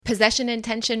Possession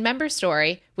Intention Member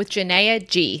Story with Jennaea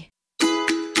G.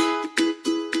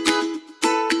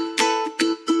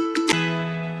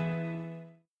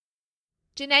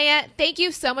 Jennaea, thank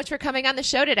you so much for coming on the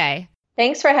show today.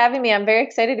 Thanks for having me. I'm very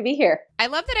excited to be here. I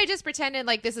love that I just pretended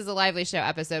like this is a Lively Show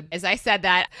episode as I said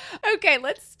that. Okay,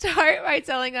 let's start by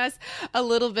telling us a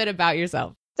little bit about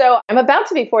yourself. So I'm about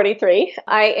to be 43.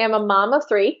 I am a mom of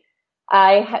three.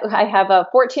 I have a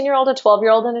 14-year-old, a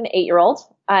 12-year-old, and an 8-year-old.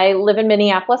 I live in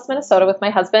Minneapolis, Minnesota with my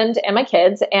husband and my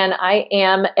kids, and I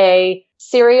am a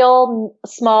serial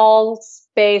small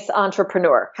space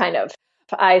entrepreneur, kind of.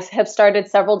 I have started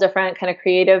several different kind of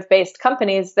creative-based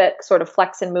companies that sort of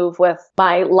flex and move with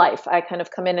my life. I kind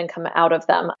of come in and come out of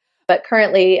them. But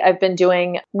currently, I've been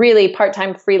doing really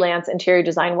part-time freelance interior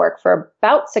design work for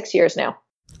about 6 years now.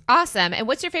 Awesome. And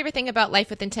what's your favorite thing about Life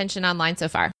with Intention Online so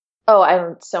far?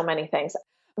 Oh, so many things.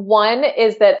 One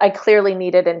is that I clearly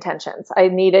needed intentions. I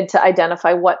needed to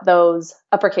identify what those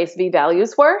uppercase V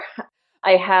values were.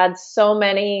 I had so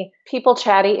many people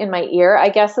chatty in my ear, I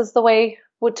guess is the way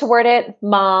to word it.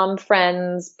 Mom,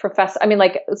 friends, professor. I mean,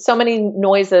 like so many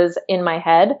noises in my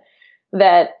head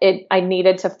that I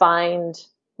needed to find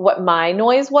what my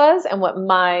noise was and what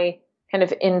my kind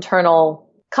of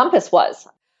internal compass was.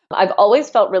 I've always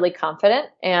felt really confident.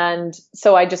 And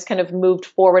so I just kind of moved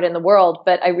forward in the world.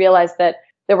 But I realized that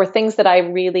there were things that I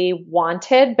really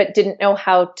wanted, but didn't know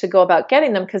how to go about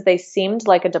getting them because they seemed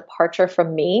like a departure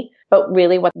from me. But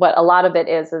really what a lot of it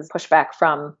is pushback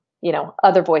from,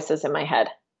 other voices in my head.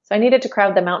 So I needed to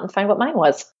crowd them out and find what mine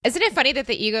was. Isn't it funny that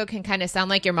the ego can kind of sound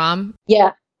like your mom?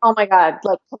 Yeah. Oh my God.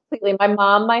 Like completely. My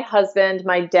mom, my husband,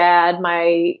 my dad,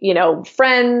 my,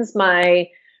 friends, my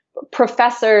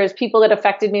professors, people that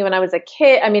affected me when I was a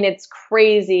kid. I mean, it's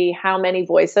crazy how many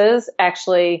voices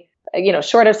actually,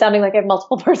 short of sounding like I have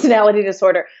multiple personality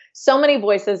disorder, so many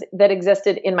voices that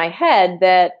existed in my head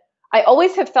that I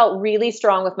always have felt really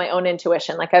strong with my own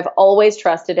intuition. Like I've always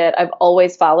trusted it. I've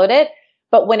always followed it.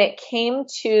 But when it came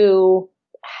to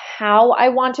how I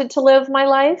wanted to live my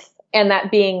life and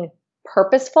that being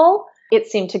purposeful, it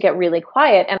seemed to get really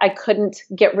quiet and I couldn't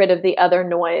get rid of the other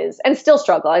noise and still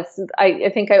struggle. I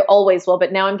think I always will,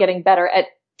 but now I'm getting better at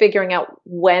figuring out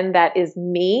when that is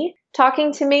me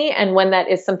talking to me and when that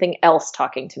is something else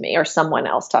talking to me or someone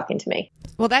else talking to me.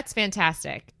 Well, that's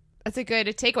fantastic. That's a good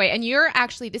takeaway. And you're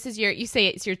actually, you say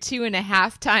it's your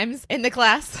 2.5 times in the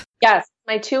class? Yes,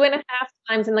 my 2.5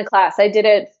 times in the class. I did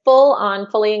it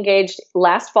fully engaged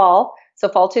last fall. So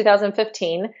fall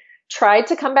 2015. Tried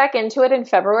to come back into it in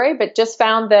February, but just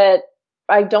found that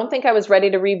I don't think I was ready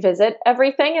to revisit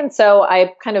everything. And so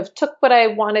I kind of took what I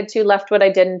wanted to, left what I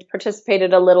didn't,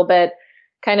 participated a little bit,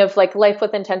 kind of like Life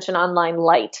with Intention Online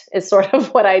Light is sort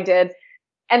of what I did.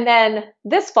 And then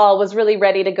this fall was really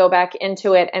ready to go back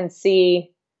into it and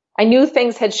see. I knew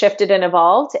things had shifted and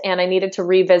evolved and I needed to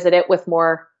revisit it with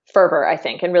more fervor, I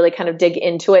think, and really kind of dig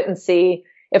into it and see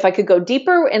if I could go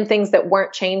deeper in things that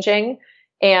weren't changing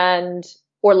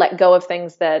or let go of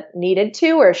things that needed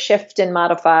to or shift and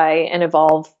modify and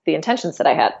evolve the intentions that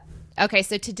I had. Okay,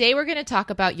 so today we're going to talk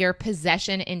about your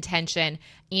possession intention.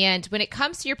 And when it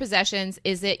comes to your possessions,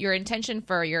 is it your intention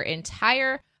for your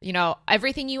entire,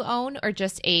 everything you own or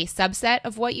just a subset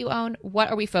of what you own? What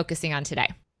are we focusing on today?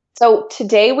 So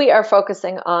today we are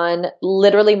focusing on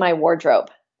literally my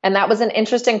wardrobe. And that was an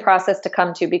interesting process to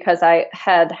come to because I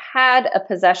had a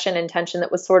possession intention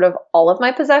that was sort of all of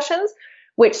my possessions,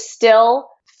 which still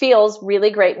feels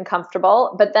really great and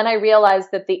comfortable. But then I realized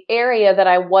that the area that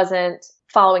I wasn't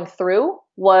following through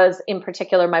was in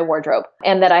particular my wardrobe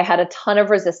and that I had a ton of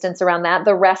resistance around that.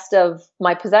 The rest of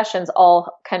my possessions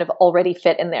all kind of already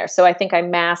fit in there. So I think I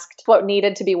masked what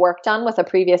needed to be worked on with a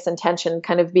previous intention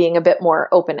kind of being a bit more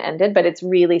open-ended, but it's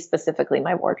really specifically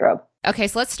my wardrobe. Okay,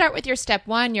 so let's start with your step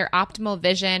one, your optimal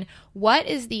vision. What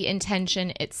is the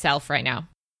intention itself right now?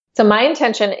 So my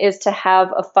intention is to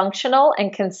have a functional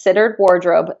and considered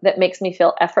wardrobe that makes me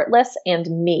feel effortless and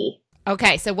me.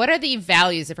 Okay, so what are the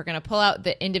values if we're going to pull out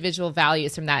the individual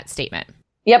values from that statement?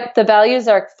 Yep, the values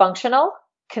are functional,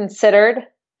 considered,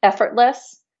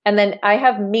 effortless, and then I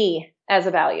have me as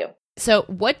a value. So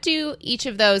what do each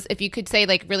of those, if you could say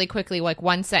like really quickly, like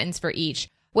one sentence for each,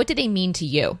 what do they mean to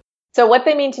you? So what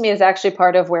they mean to me is actually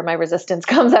part of where my resistance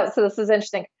comes out. So this is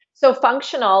interesting. So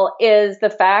functional is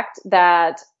the fact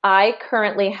that I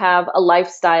currently have a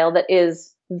lifestyle that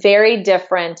is very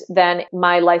different than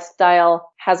my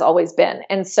lifestyle has always been.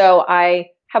 And so I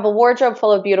have a wardrobe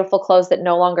full of beautiful clothes that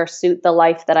no longer suit the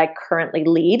life that I currently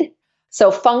lead. So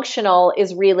functional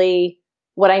is really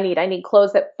what I need. I need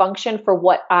clothes that function for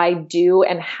what I do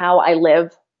and how I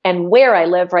live and where I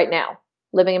live right now.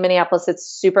 Living in Minneapolis, it's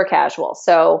super casual.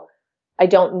 So I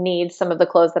don't need some of the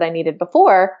clothes that I needed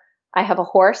before. I have a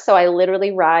horse, so I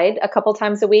literally ride a couple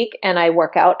times a week and I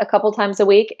work out a couple times a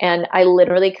week. And I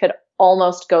literally could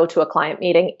almost go to a client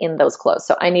meeting in those clothes.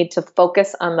 So I need to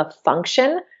focus on the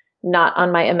function, not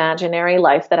on my imaginary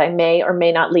life that I may or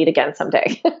may not lead again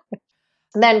someday.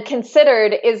 Then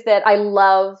considered is that I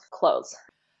love clothes.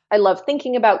 I love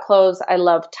thinking about clothes. I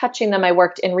love touching them. I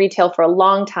worked in retail for a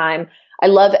long time. I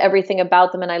love everything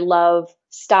about them and I love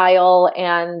style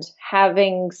and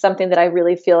having something that I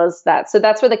really feel is that. So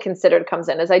that's where the considered comes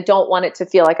in, is I don't want it to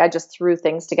feel like I just threw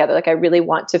things together. Like I really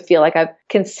want to feel like I've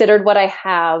considered what I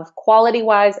have quality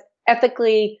wise,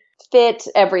 ethically, fit,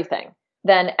 everything.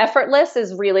 Then effortless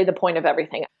is really the point of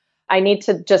everything. I need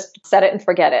to just set it and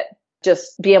forget it.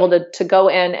 Just be able to go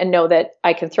in and know that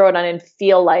I can throw it on and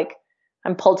feel like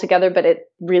I'm pulled together, but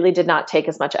it really did not take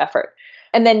as much effort.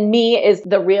 And then me is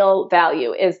the real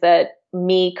value, is that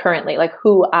me currently, like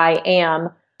who I am.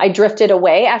 I drifted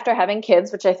away after having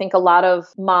kids, which I think a lot of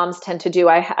moms tend to do.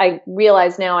 I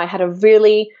realize now I had a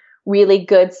really, really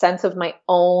good sense of my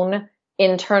own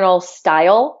internal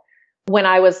style when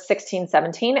I was 16,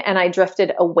 17, and I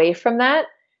drifted away from that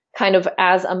kind of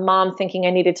as a mom thinking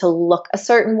I needed to look a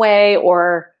certain way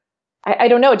or I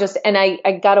don't know, and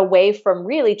I got away from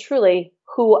really, truly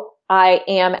who I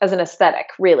am as an aesthetic,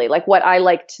 really, like what I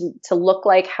like to look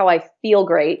like, how I feel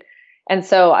great. And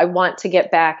so I want to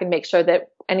get back and make sure that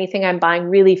anything I'm buying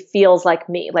really feels like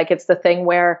me. Like it's the thing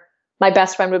where my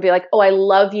best friend would be like, oh, I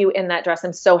love you in that dress.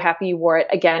 I'm so happy you wore it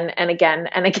again and again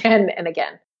and again and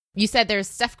again. You said there's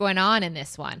stuff going on in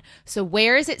this one. So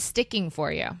where is it sticking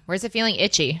for you? Where's it feeling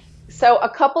itchy? So a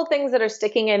couple things that are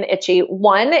sticking in itchy.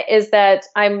 One is that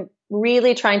I'm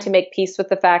really trying to make peace with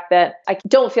the fact that I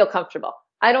don't feel comfortable.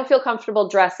 I don't feel comfortable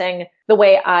dressing the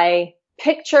way I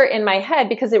picture in my head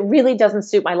because it really doesn't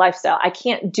suit my lifestyle. I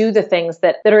can't do the things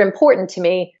that are important to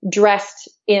me dressed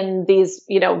in these,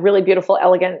 really beautiful,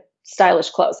 elegant,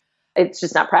 stylish clothes. It's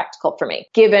just not practical for me,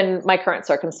 given my current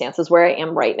circumstances where I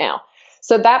am right now.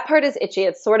 So that part is itchy.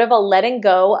 It's sort of a letting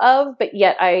go of, but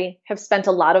yet I have spent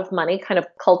a lot of money kind of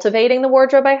cultivating the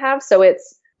wardrobe I have. So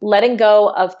it's letting go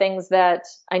of things that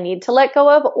I need to let go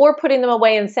of or putting them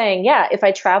away and saying, yeah, if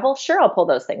I travel, sure, I'll pull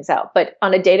those things out. But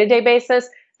on a day-to-day basis,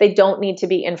 they don't need to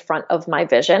be in front of my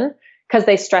vision because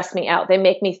they stress me out. They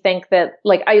make me think that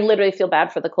I literally feel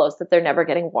bad for the clothes that they're never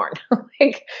getting worn.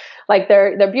 like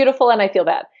they're beautiful and I feel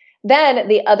bad. Then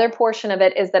the other portion of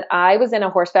it is that I was in a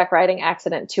horseback riding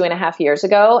accident 2.5 years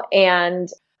ago. And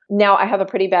now I have a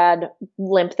pretty bad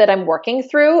limp that I'm working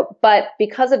through. But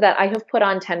because of that, I have put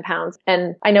on 10 pounds.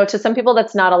 And I know to some people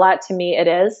that's not a lot. To me, it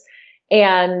is.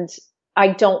 And I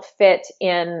don't fit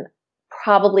in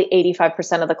probably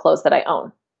 85% of the clothes that I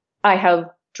own. I have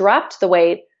dropped the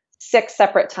weight 6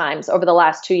 separate times over the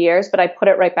last 2 years, but I put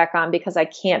it right back on because I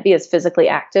can't be as physically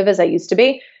active as I used to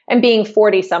be. And being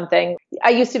 40 something, I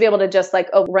used to be able to just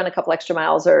run a couple extra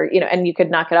miles or, and you could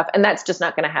knock it off. And that's just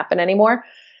not going to happen anymore.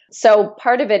 So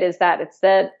part of it is that it's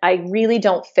that I really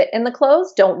don't fit in the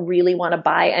clothes, don't really want to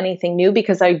buy anything new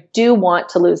because I do want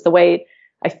to lose the weight.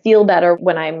 I feel better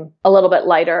when I'm a little bit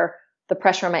lighter. The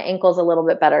pressure on my ankles a little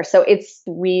bit better. So it's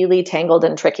really tangled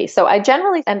and tricky. So I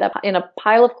generally end up in a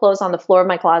pile of clothes on the floor of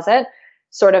my closet,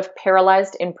 sort of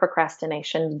paralyzed in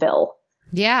procrastinationville.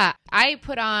 Yeah, I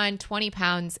put on 20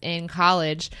 pounds in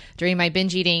college during my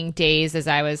binge eating days as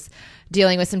I was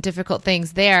dealing with some difficult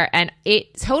things there. And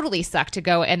it totally sucked to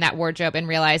go in that wardrobe and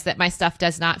realize that my stuff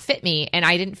does not fit me. And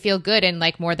I didn't feel good in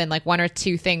more than 1 or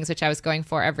 2 things, which I was going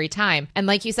for every time. And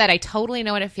like you said, I totally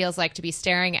know what it feels like to be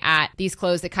staring at these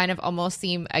clothes that kind of almost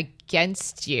seem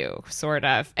against you, sort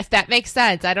of, if that makes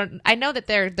sense. I know that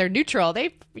they're neutral.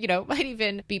 They, might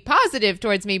even be positive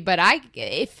towards me, but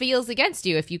it feels against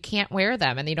you if you can't wear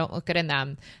them and you don't look good in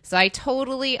them. So I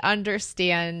totally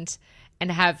understand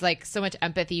and have so much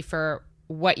empathy for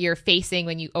what you're facing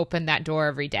when you open that door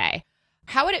every day.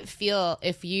 How would it feel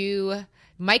if you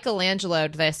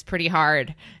Michelangelo'd this pretty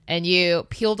hard and you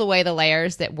peeled away the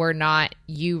layers that were not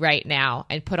you right now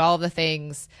and put all the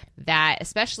things that,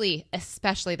 especially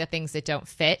the things that don't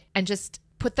fit, and just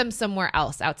put them somewhere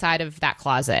else outside of that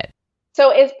closet? So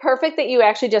it's perfect that you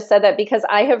actually just said that because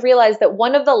I have realized that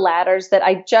one of the ladders that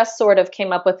I just sort of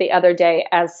came up with the other day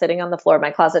as sitting on the floor of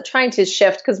my closet, trying to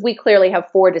shift, because we clearly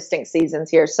have 4 distinct seasons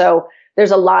here. So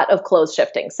there's a lot of clothes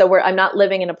shifting. So I'm not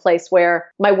living in a place where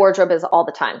my wardrobe is all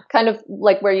the time. Kind of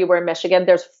like where you were in Michigan,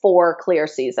 there's 4 clear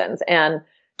seasons and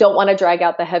don't want to drag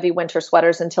out the heavy winter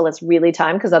sweaters until it's really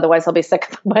time because otherwise I'll be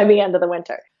sick by the end of the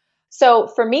winter. So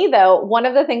for me though, one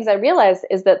of the things I realized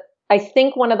is that I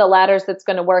think one of the ladders that's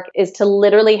going to work is to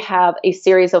literally have a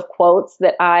series of quotes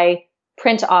that I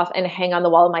print off and hang on the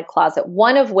wall of my closet.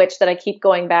 One of which that I keep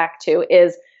going back to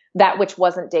is that which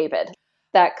wasn't David.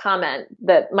 That comment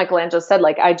that Michelangelo said,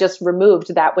 like, I just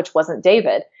removed that which wasn't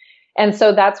David. And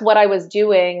so that's what I was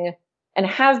doing and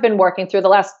have been working through. The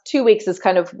last 2 weeks is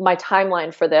kind of my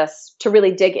timeline for this to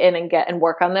really dig in and get and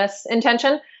work on this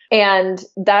intention. And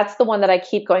that's the one that I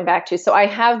keep going back to. So I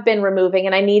have been removing,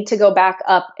 and I need to go back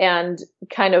up and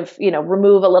kind of,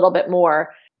 remove a little bit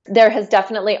more. There has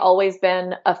definitely always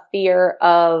been a fear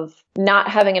of not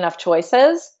having enough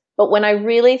choices. But when I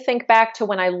really think back to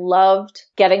when I loved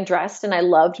getting dressed and I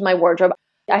loved my wardrobe,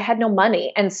 I had no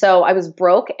money. And so I was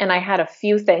broke and I had a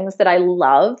few things that I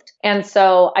loved. And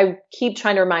so I keep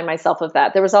trying to remind myself of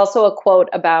that. There was also a quote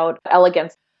about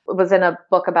elegance. It was in a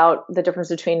book about the difference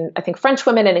between, I think, French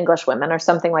women and English women or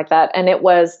something like that. And it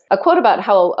was a quote about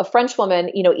how a French woman,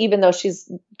 even though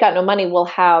she's got no money, will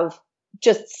have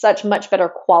just such much better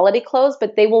quality clothes,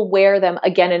 but they will wear them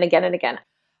again and again and again.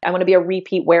 I want to be a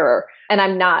repeat wearer. And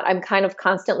I'm not. I'm kind of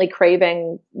constantly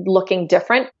craving looking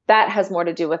different. That has more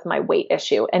to do with my weight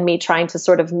issue and me trying to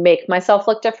sort of make myself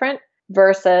look different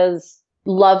versus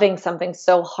loving something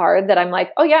so hard that I'm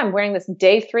like, oh yeah, I'm wearing this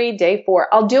day 3, day 4.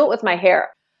 I'll do it with my hair.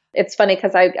 It's funny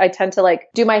because I tend to like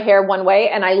do my hair one way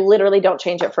and I literally don't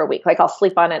change it for a week. Like I'll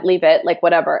sleep on it, leave it, like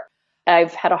whatever.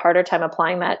 I've had a harder time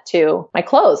applying that to my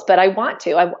clothes, but I want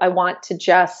to. I want to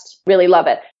just really love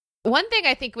it. One thing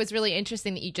I think was really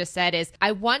interesting that you just said is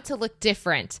I want to look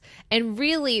different. And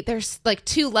really, there's like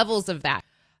 2 levels of that.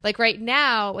 Like right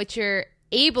now, what you're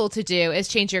able to do is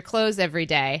change your clothes every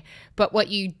day. But what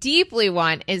you deeply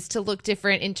want is to look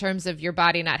different in terms of your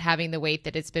body not having the weight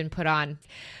that it's been put on.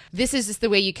 This is just the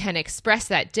way you can express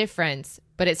that difference,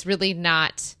 but it's really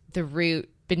not the root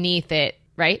beneath it,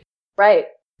 right? Right.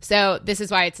 So this is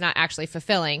why it's not actually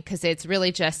fulfilling, because it's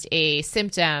really just a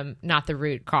symptom, not the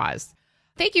root cause.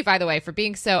 Thank you, by the way, for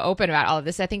being so open about all of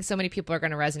this. I think so many people are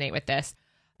going to resonate with this.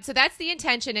 So that's the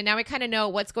intention. And now we kind of know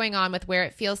what's going on with where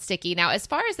it feels sticky. Now, as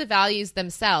far as the values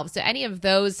themselves, do any of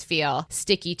those feel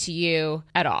sticky to you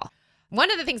at all? One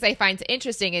of the things I find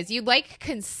interesting is you like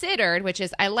considered, which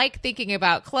is I like thinking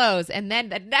about clothes. And then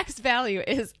the next value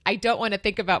is I don't want to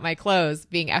think about my clothes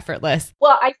being effortless.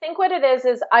 Well, I think what it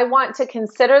is I want to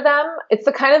consider them. It's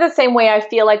the kind of the same way I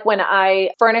feel like when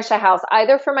I furnish a house,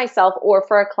 either for myself or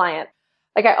for a client.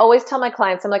 Like I always tell my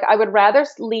clients, I'm like, I would rather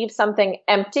leave something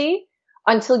empty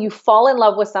until you fall in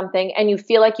love with something and you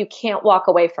feel like you can't walk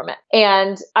away from it.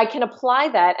 And I can apply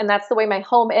that. And that's the way my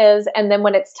home is. And then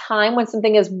when it's time, when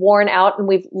something is worn out and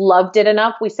we've loved it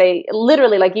enough, we say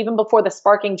literally, like even before the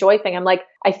sparking joy thing, I'm like,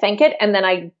 I thank it. And then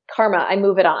I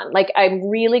move it on. Like I'm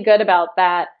really good about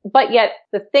that. But yet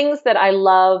the things that I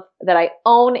love that I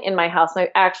own in my house, my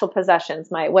actual possessions,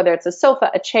 whether it's a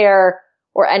sofa, a chair,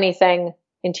 or anything,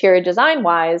 interior design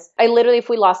wise, I literally, if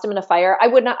we lost them in a fire, I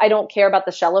don't care about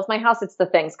the shell of my house. It's the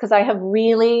things, because I have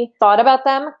really thought about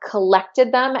them,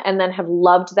 collected them, and then have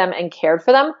loved them and cared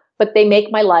for them. But they make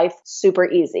my life super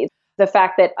easy. The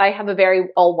fact that I have a very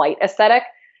all white aesthetic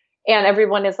and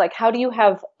everyone is like, how do you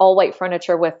have all white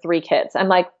furniture with 3 kids? I'm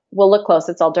like, well, look close.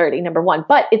 It's all dirty, number one,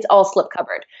 but it's all slip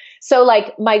covered. So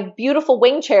like my beautiful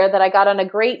wing chair that I got on a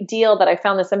great deal that I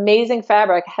found this amazing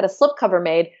fabric, had a slip cover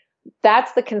made.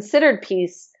 That's the considered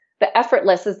piece. The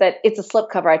effortless is that it's a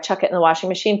slip cover. I chuck it in the washing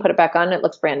machine, put it back on, and it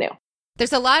looks brand new.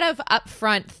 There's a lot of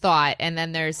upfront thought, and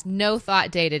then there's no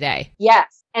thought day to day.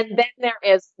 Yes. And then there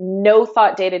is no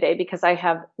thought day to day because I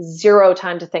have 0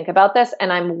 time to think about this.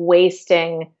 And I'm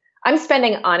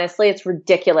spending, honestly, it's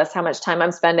ridiculous how much time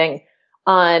I'm spending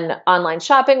on online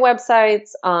shopping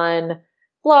websites, on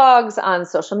blogs, on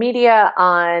social media,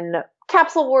 on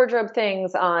capsule wardrobe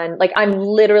things, on like, I'm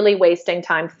literally wasting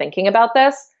time thinking about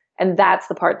this. And that's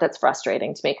the part that's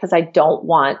frustrating to me because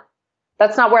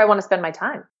that's not where I want to spend my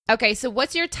time. Okay. So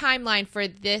what's your timeline for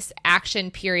this action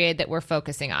period that we're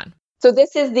focusing on? So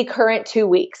this is the current 2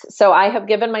 weeks. So I have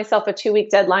given myself a 2-week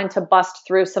deadline to bust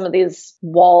through some of these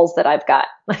walls that I've got.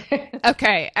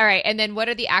 Okay. All right. And then what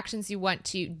are the actions you want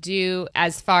to do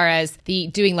as far as the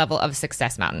doing level of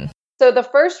Success Mountain? So the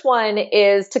first one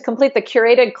is to complete the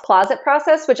curated closet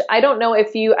process, which I don't know I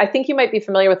think you might be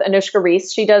familiar with Anushka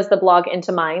Reese. She does the blog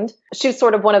Into Mind. She's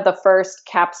sort of one of the first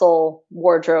capsule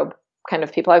wardrobe kind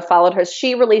of people. I've followed her.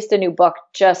 She released a new book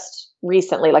just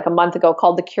recently, like a month ago,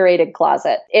 called The Curated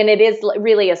Closet. And it is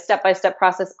really a step-by-step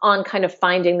process on kind of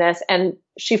finding this. And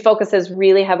she focuses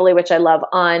really heavily, which I love,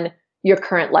 on your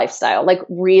current lifestyle, like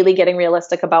really getting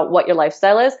realistic about what your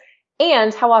lifestyle is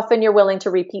and how often you're willing to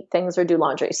repeat things or do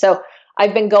laundry. So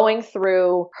I've been going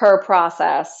through her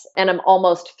process and I'm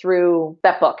almost through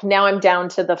that book. Now I'm down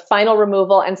to the final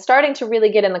removal and starting to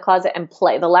really get in the closet and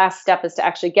play. The last step is to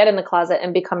actually get in the closet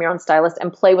and become your own stylist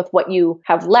and play with what you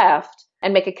have left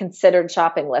and make a considered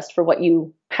shopping list for what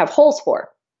you have holes for.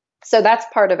 So that's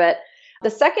part of it. The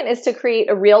second is to create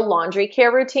a real laundry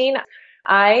care routine.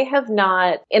 I have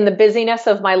not, in the busyness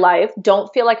of my life,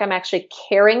 don't feel like I'm actually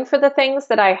caring for the things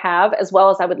that I have as well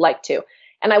as I would like to.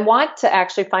 And I want to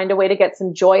actually find a way to get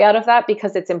some joy out of that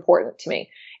because it's important to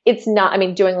me. It's not, I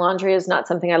mean, doing laundry is not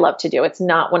something I love to do. It's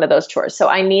not one of those chores. So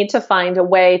I need to find a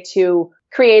way to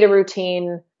create a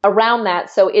routine around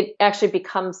that so it actually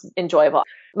becomes enjoyable.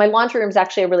 My laundry room is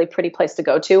actually a really pretty place to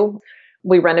go to.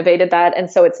 We renovated that.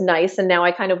 And so it's nice. And now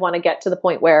I kind of want to get to the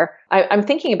point where I'm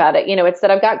thinking about it. You know, it's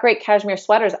that I've got great cashmere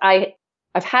sweaters.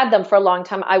 I've had them for a long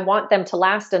time. I want them to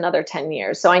last another 10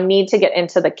 years. So I need to get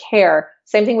into the care.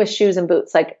 Same thing with shoes and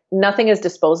boots. Like nothing is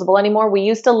disposable anymore. We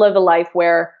used to live a life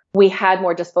where we had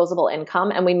more disposable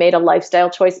income and we made a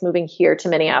lifestyle choice moving here to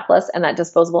Minneapolis. And that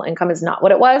disposable income is not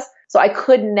what it was. So I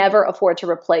could never afford to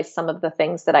replace some of the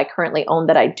things that I currently own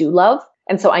that I do love.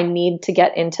 And so I need to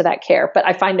get into that care, but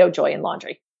I find no joy in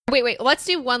laundry. Wait, let's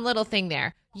do one little thing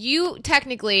there. You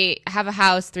technically have a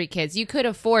house, 3 kids. You could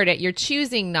afford it. You're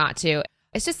choosing not to.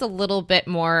 It's just a little bit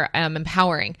more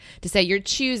empowering to say you're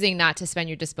choosing not to spend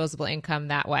your disposable income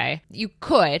that way. You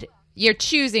could. You're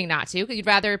choosing not to because you'd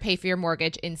rather pay for your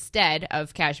mortgage instead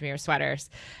of cashmere sweaters.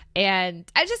 And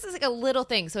I just, it's like a little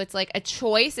thing. So it's like a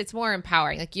choice. It's more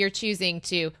empowering. Like you're choosing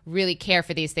to really care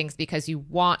for these things because you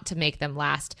want to make them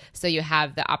last. So you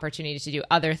have the opportunity to do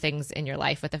other things in your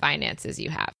life with the finances you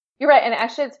have. You're right. And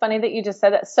actually, it's funny that you just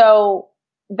said that. So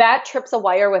that trips a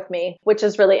wire with me, which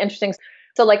is really interesting.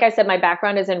 So like I said, my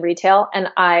background is in retail and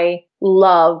I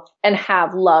love and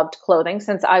have loved clothing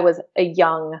since I was a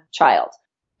young child.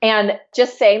 And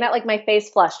just saying that, like my face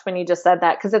flushed when you just said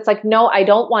that, because it's like, no, I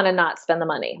don't want to not spend the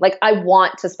money. Like I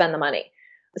want to spend the money.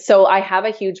 So I have a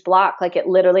huge block. Like it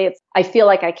literally, I feel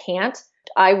like I can't.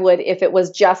 I would, if it was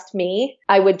just me,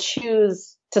 I would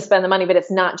choose to spend the money, but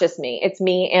it's not just me. It's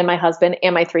me and my husband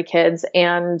and my 3 kids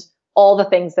and all the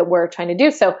things that we're trying to do.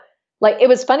 So like, it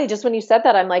was funny just when you said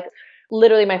that, I'm like,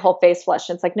 literally my whole face flushed.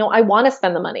 It's like, no, I want to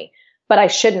spend the money, but I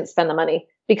shouldn't spend the money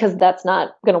because that's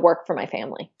not going to work for my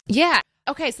family. Yeah.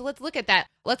 Okay, so let's look at that.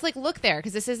 Let's look there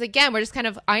because this is, again, we're just kind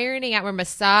of ironing out, we're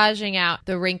massaging out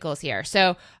the wrinkles here.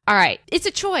 So, all right, it's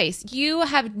a choice. You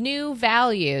have new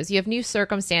values. You have new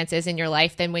circumstances in your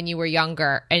life than when you were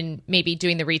younger and maybe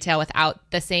doing the retail without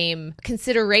the same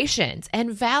considerations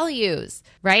and values,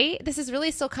 right? This is really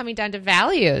still coming down to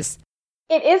values.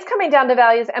 It is coming down to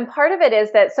values. And part of it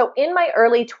is that, so in my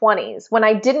early 20s, when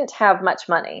I didn't have much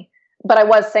money, but I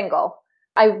was single,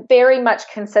 I very much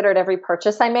considered every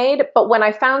purchase I made. But when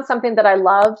I found something that I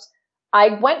loved, I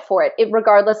went for it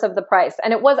regardless of the price.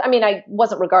 And it was, I mean, I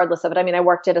wasn't regardless of it. I mean, I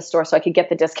worked at a store so I could get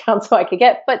the discount so I could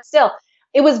get, but still,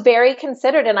 it was very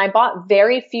considered and I bought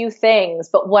very few things.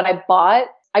 But what I bought,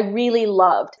 I really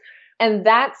loved. And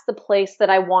that's the place that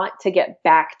I want to get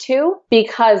back to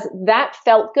because that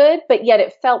felt good, but yet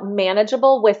it felt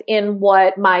manageable within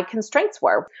what my constraints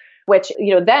were, which,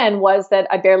 then was that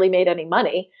I barely made any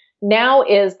money. Now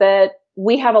is that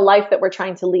we have a life that we're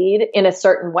trying to lead in a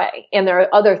certain way. And there are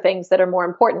other things that are more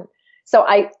important. So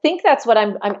I think that's what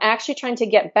I'm actually trying to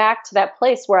get back to, that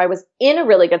place where I was in a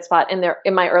really good spot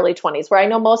in my early 20s, where I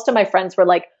know most of my friends were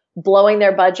like blowing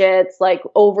their budgets, like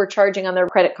overcharging on their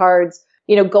credit cards,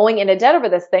 going into debt over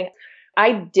this thing.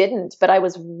 I didn't, but I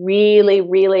was really,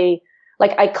 really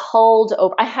like I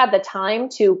had the time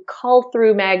to cull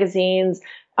through magazines.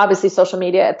 Obviously, social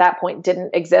media at that point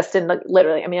didn't exist. And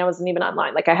literally, I mean, I wasn't even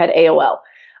online. Like I had AOL,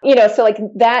 so like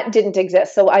that didn't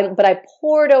exist. But I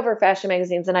poured over fashion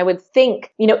magazines and I would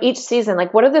think, each season,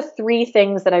 like, what are the 3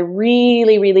 things that I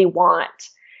really, really want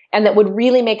and that would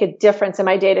really make a difference in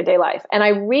my day-to-day life? And I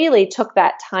really took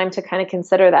that time to kind of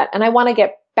consider that. And I want to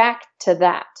get back to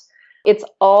that. It's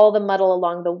all the muddle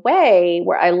along the way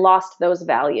where I lost those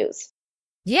values.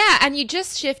 Yeah, and you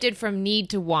just shifted from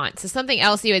need to want. So something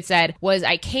else you had said was,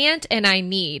 I can't and I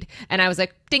need. And I was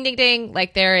like, ding, ding, ding.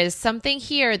 Like there is something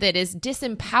here that is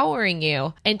disempowering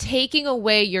you and taking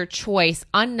away your choice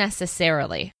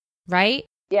unnecessarily, right?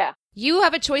 Yeah. You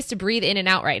have a choice to breathe in and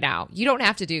out right now. You don't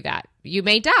have to do that. You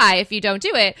may die if you don't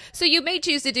do it. So you may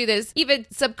choose to do this. Even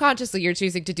subconsciously, you're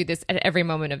choosing to do this at every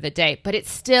moment of the day. But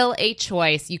it's still a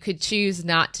choice. You could choose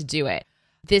not to do it.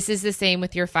 This is the same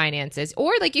with your finances.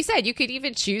 Or like you said, you could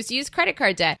even choose to use credit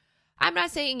card debt. I'm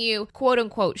not saying you quote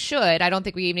unquote should. I don't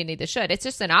think we even need the should. It's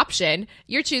just an option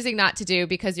you're choosing not to do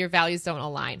because your values don't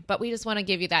align. But we just want to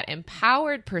give you that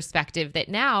empowered perspective that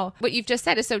now what you've just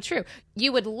said is so true.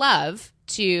 You would love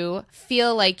to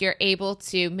feel like you're able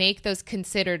to make those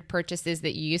considered purchases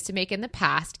that you used to make in the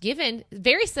past, given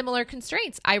very similar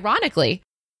constraints, ironically.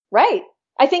 Right.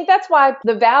 I think that's why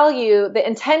the value, the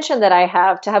intention that I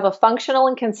have to have a functional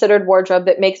and considered wardrobe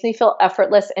that makes me feel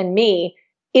effortless and me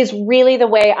is really the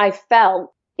way I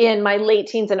felt in my late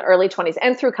teens and early 20s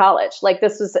and through college. Like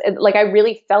this was like, I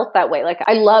really felt that way. Like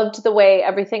I loved the way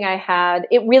everything I had.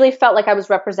 It really felt like I was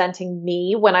representing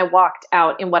me when I walked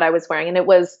out in what I was wearing. And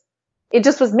it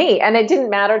just was me. And it didn't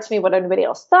matter to me what anybody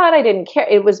else thought. I didn't care.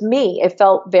 It was me. It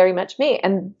felt very much me.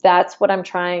 And that's what I'm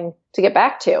trying to get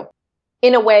back to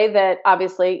in a way that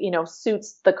obviously,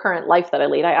 suits the current life that I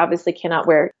lead. I obviously cannot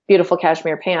wear beautiful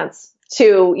cashmere pants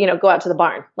to, go out to the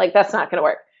barn. Like that's not going to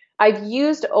work. I've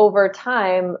used over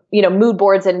time, mood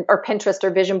boards or Pinterest or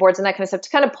vision boards and that kind of stuff to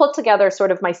kind of put together sort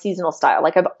of my seasonal style.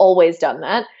 Like I've always done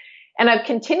that. And I've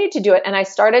continued to do it. And I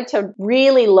started to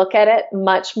really look at it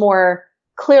much more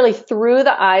clearly through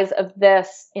the eyes of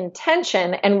this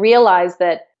intention and realize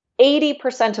that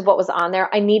 80% of what was on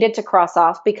there, I needed to cross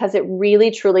off because it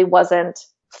really, truly wasn't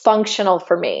functional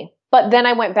for me. But then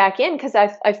I went back in because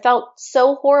I felt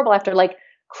so horrible after like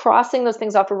crossing those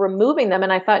things off or removing them.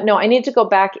 And I thought, no, I need to go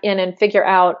back in and figure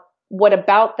out what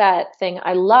about that thing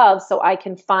I love so I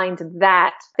can find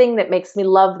that thing that makes me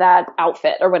love that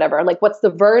outfit or whatever. Like what's the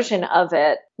version of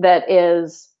it that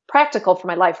is practical for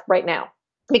my life right now?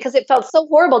 Because it felt so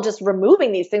horrible just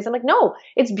removing these things. I'm like, no,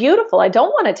 it's beautiful. I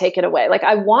don't want to take it away. Like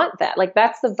I want that. Like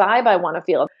that's the vibe I want to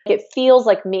feel. It feels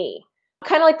like me.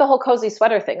 Kind of like the whole cozy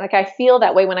sweater thing. Like I feel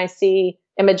that way when I see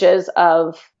images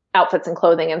of outfits and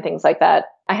clothing and things like that.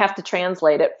 I have to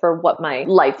translate it for what my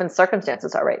life and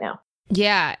circumstances are right now.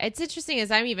 Yeah, it's interesting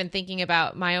as I'm even thinking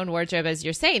about my own wardrobe as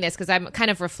you're saying this, because I'm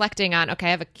kind of reflecting on, okay,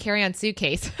 I have a carry-on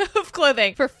suitcase of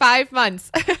clothing for 5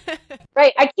 months.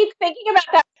 Right. I keep thinking about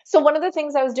that. So one of the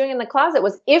things I was doing in the closet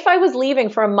was if I was leaving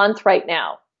for a month right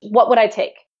now, what would I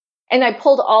take? And I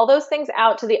pulled all those things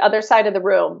out to the other side of the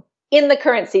room in the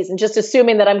current season, just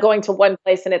assuming that I'm going to one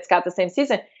place and it's got the same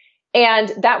season.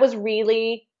 And that was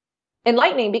really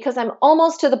enlightening because I'm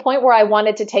almost to the point where I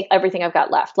wanted to take everything I've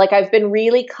got left. Like I've been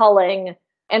really culling.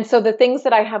 And so the things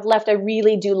that I have left, I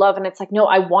really do love. And it's like, no,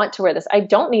 I want to wear this. I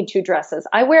don't need 2 dresses.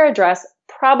 I wear a dress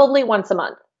probably once a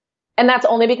month. And that's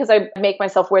only because I make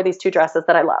myself wear these 2 dresses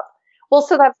that I love. Well,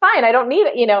 so that's fine. I don't need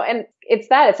it, and it's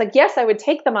that. It's like, yes, I would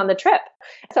take them on the trip.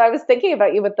 So I was thinking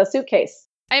about you with the suitcase.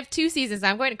 I have 2 seasons.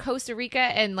 I'm going to Costa Rica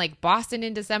and like Boston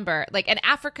in December, like and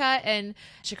Africa and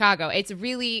Chicago. It's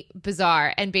really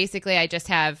bizarre. And basically I just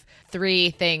have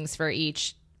 3 things for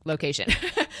each location.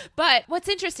 But what's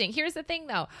interesting, here's the thing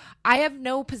though. I have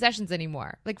no possessions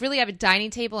anymore. Like really I have a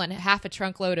dining table and half a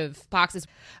trunk load of boxes.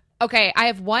 Okay, I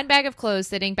have 1 bag of clothes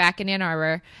sitting back in Ann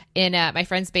Arbor in my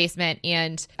friend's basement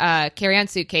and a carry-on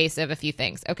suitcase of a few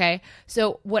things, okay?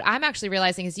 So what I'm actually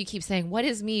realizing is you keep saying, what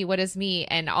is me? What is me?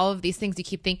 And all of these things you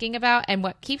keep thinking about. And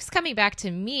what keeps coming back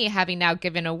to me, having now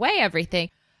given away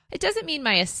everything, it doesn't mean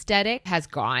my aesthetic has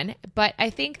gone, but I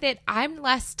think that I'm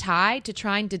less tied to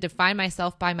trying to define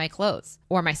myself by my clothes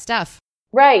or my stuff.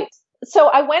 Right. So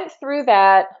I went through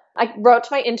that. I wrote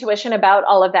to my intuition about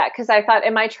all of that because I thought,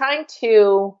 am I trying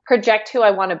to project who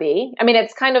I want to be? I mean,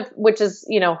 it's kind of, which is,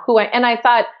 who and I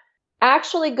thought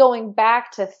actually going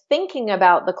back to thinking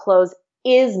about the clothes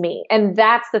is me. And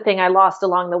that's the thing I lost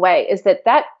along the way is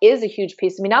that is a huge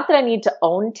piece of me. Not that I need to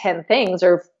own 10 things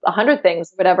or 100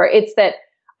 things, whatever. It's that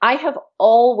I have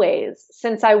always,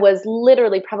 since I was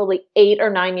literally probably 8 or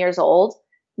 9 years old,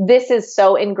 this is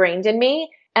so ingrained in me.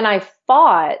 And I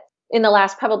fought in the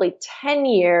last probably 10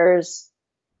 years,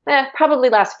 probably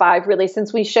last 5 really,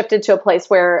 since we shifted to a place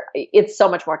where it's so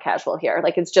much more casual here.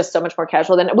 Like it's just so much more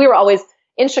casual than we were always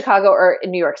in Chicago or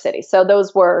in New York City. So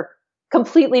those were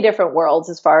completely different worlds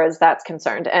as far as that's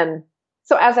concerned. And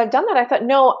so as I've done that, I thought,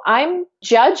 no, I'm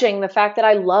judging the fact that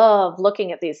I love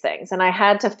looking at these things. And I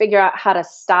had to figure out how to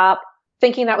stop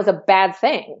thinking that was a bad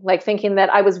thing, like thinking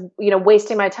that I was,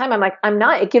 wasting my time. I'm like, I'm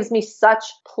not. It gives me such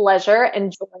pleasure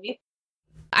and joy.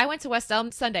 I went to West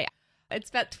Elm Sunday. It's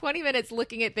about 20 minutes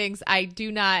looking at things I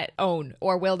do not own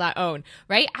or will not own,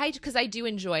 right? Because I do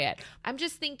enjoy it. I'm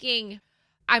just thinking,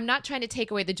 I'm not trying to take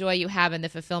away the joy you have and the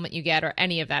fulfillment you get or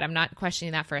any of that. I'm not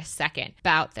questioning that for a second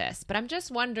about this. But I'm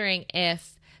just wondering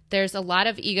if there's a lot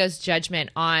of ego's judgment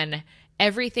on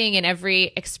everything and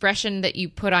every expression that you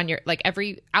put on your, like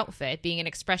every outfit being an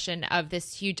expression of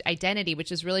this huge identity,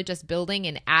 which is really just building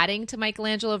and adding to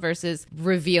Michelangelo versus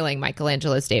revealing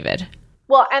Michelangelo's David.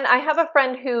 Well, and I have a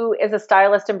friend who is a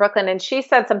stylist in Brooklyn, and she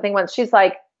said something once. She's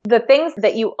like, the things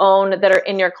that you own that are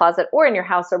in your closet or in your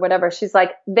house or whatever, she's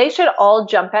like, they should all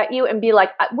jump at you and be like,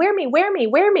 wear me, wear me,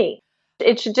 wear me.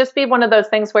 It should just be one of those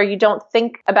things where you don't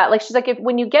think about, like, she's like,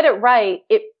 when you get it right,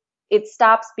 it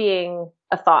stops being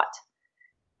a thought.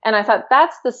 And I thought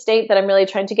that's the state that I'm really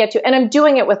trying to get to. And I'm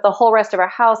doing it with the whole rest of our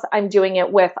house. I'm doing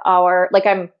it with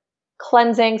I'm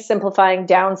cleansing, simplifying,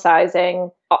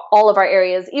 downsizing all of our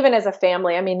areas, even as a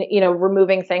family. I mean,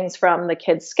 removing things from the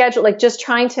kids' schedule, like just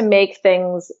trying to make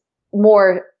things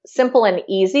more simple and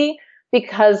easy,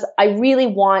 because I really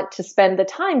want to spend the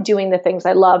time doing the things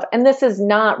I love. And this is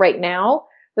not right now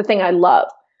the thing I love.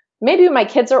 Maybe when my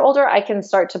kids are older, I can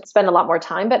start to spend a lot more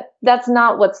time, but that's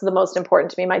not what's the most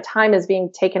important to me. My time is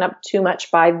being taken up too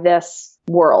much by this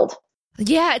world.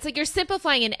 Yeah, it's like you're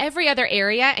simplifying in every other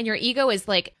area, and your ego is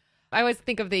like, I always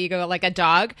think of the ego like a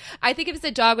dog. I think of it as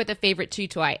a dog with a favorite chew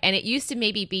toy, and it used to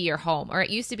maybe be your home, or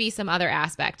it used to be some other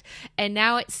aspect. And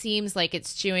now it seems like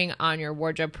it's chewing on your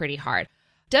wardrobe pretty hard.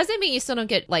 Doesn't mean you still don't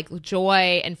get like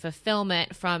joy and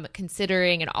fulfillment from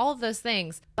considering and all of those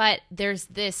things, but there's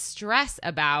this stress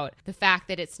about the fact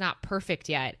that it's not perfect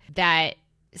yet that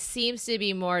seems to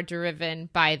be more driven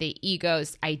by the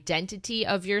ego's identity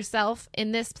of yourself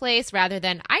in this place, rather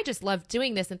than I just love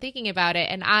doing this and thinking about it,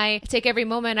 and I take every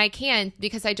moment I can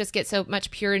because I just get so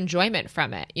much pure enjoyment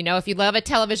from it. If you love a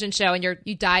television show and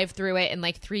you dive through it in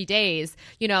like 3 days,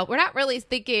 we're not really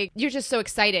thinking, you're just so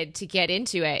excited to get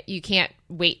into it, you can't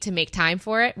wait to make time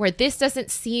for it, where this doesn't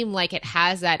seem like it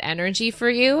has that energy for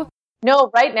you.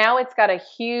 No, right now it's got a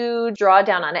huge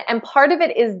drawdown on it. And part of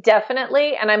it is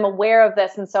definitely, and I'm aware of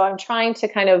this, and so I'm trying to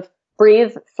kind of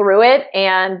breathe through it.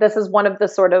 And this is one of the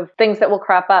sort of things that will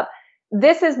crop up.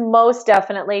 This is most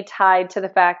definitely tied to the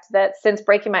fact that since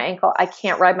breaking my ankle, I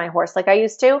can't ride my horse like I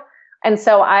used to. And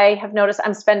so I have noticed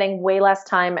I'm spending way less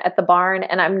time at the barn,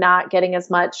 and I'm not getting as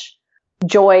much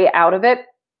joy out of it.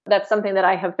 That's something that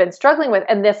I have been struggling with.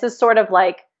 And this is sort of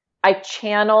like, I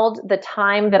channeled the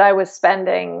time that I was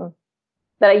spending,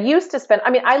 that I used to spend. I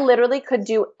mean, I literally could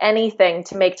do anything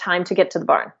to make time to get to the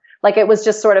barn. Like it was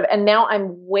just sort of, and now I'm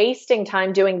wasting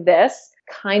time doing this,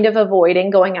 kind of avoiding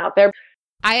going out there.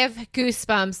 I have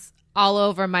goosebumps all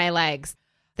over my legs.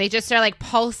 They just are like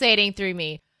pulsating through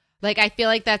me. Like, I feel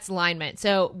like that's alignment.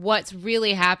 So what's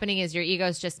really happening is your ego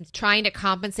is just trying to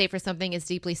compensate for something it's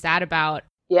deeply sad about.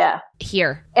 Yeah.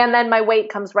 Here. And then my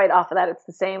weight comes right off of that. It's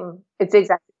the exact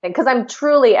same thing. Because I'm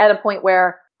truly at a point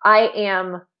where I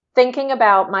am thinking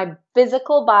about my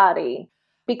physical body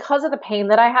because of the pain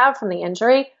that I have from the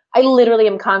injury. I literally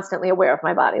am constantly aware of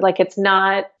my body. Like it's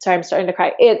not, sorry, I'm starting to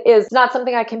cry. It is not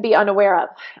something I can be unaware of.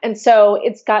 And so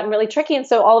it's gotten really tricky. And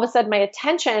so all of a sudden my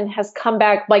attention has come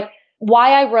back, like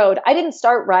why I rode. I didn't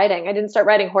start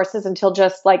riding horses until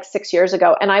just like 6 years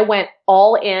ago. And I went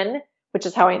all in, which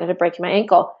is how I ended up breaking my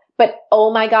ankle. But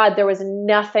oh my God, there was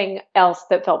nothing else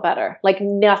that felt better. Like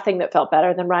nothing that felt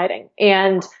better than riding.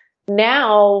 And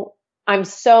now I'm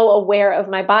so aware of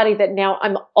my body that now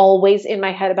I'm always in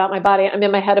my head about my body. I'm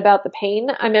in my head about the pain.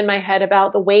 I'm in my head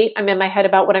about the weight. I'm in my head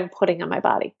about what I'm putting on my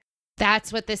body.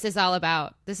 That's what this is all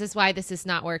about. This is why this is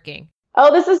not working.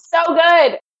 Oh, this is so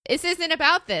good. This isn't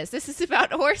about this. This is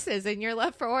about horses and your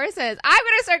love for horses. I'm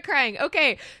going to start crying.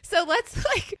 Okay, so let's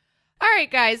all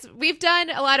right, guys, we've done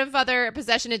a lot of other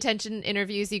possession attention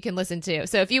interviews you can listen to.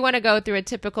 So if you want to go through a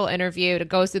typical interview that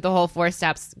goes through the whole 4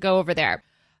 steps, go over there.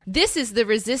 This is the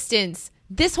resistance.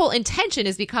 This whole intention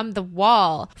has become the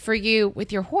wall for you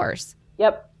with your horse.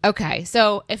 Yep. Okay.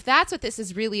 So if that's what this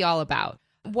is really all about,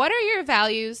 what are your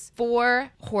values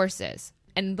for horses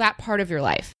and that part of your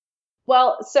life?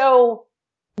 Well, so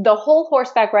the whole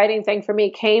horseback riding thing for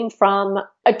me came from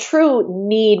a true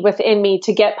need within me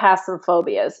to get past some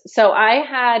phobias. So I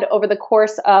had, over the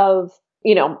course of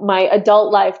my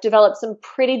adult life, developed some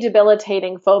pretty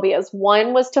debilitating phobias.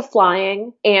 One was to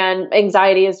flying, and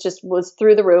anxiety was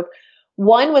through the roof.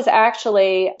 One was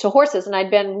actually to horses, and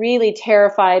I'd been really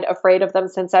terrified, afraid of them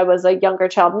since I was a younger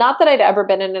child. Not that I'd ever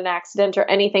been in an accident or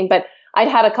anything, but I'd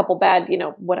had a couple bad,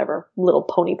 whatever, little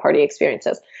pony party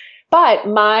experiences. But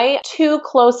my 2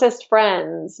 closest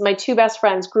friends, my 2 best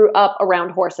friends, grew up around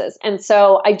horses. And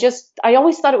so I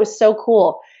always thought it was so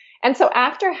cool. And so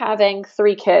after having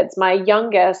 3 kids, my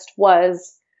youngest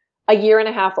was a year and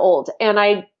a half old. And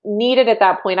I needed at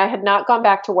that point, I had not gone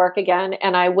back to work again.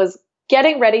 And I was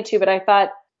getting ready to, but I thought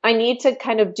I need to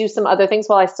kind of do some other things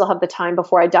while I still have the time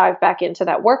before I dive back into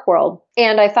that work world.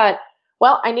 And I thought,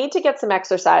 well, I need to get some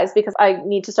exercise because I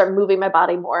need to start moving my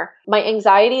body more. My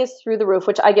anxiety is through the roof,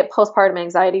 which I get postpartum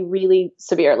anxiety really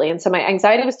severely. And so my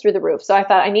anxiety was through the roof. So I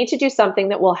thought I need to do something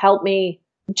that will help me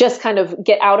just kind of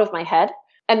get out of my head.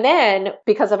 And then,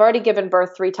 because I've already given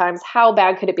birth 3 times, how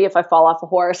bad could it be if I fall off a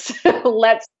horse?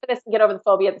 Let's do this and get over the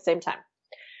phobia at the same time.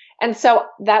 And so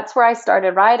that's where I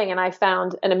started riding. And I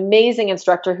found an amazing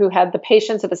instructor who had the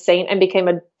patience of a saint and became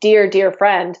a dear, dear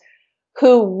friend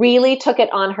who really took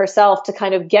it on herself to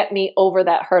kind of get me over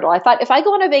that hurdle. I thought, if I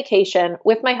go on a vacation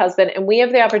with my husband and we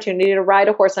have the opportunity to ride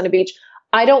a horse on a beach,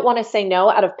 I don't want to say no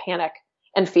out of panic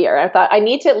and fear. I thought I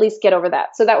need to at least get over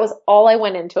that. So that was all I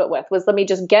went into it with, was let me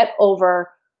just get over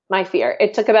my fear.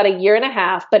 It took about 1.5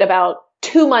 years, but about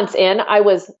 2 months in, I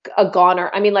was a goner.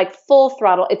 I mean, like full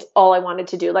throttle. It's all I wanted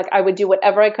to do. Like I would do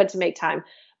whatever I could to make time.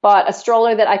 Bought a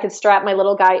stroller that I could strap my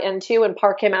little guy into and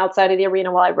park him outside of the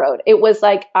arena while I rode. It was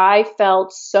like, I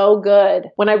felt so good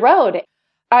when I rode.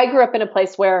 I grew up in a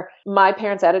place where my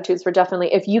parents' attitudes were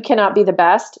definitely, if you cannot be the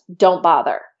best, don't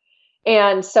bother.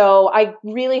 And so I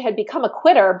really had become a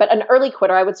quitter, but an early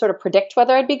quitter. I would sort of predict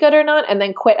whether I'd be good or not and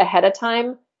then quit ahead of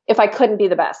time if I couldn't be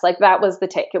the best. Like that was the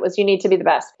take. It was, you need to be the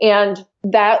best. And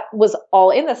that was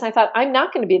all in this. And I thought, I'm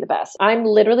not going to be the best. I'm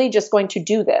literally just going to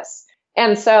do this.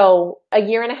 And so 1.5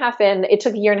 years in, it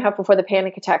took 1.5 years before the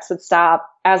panic attacks would stop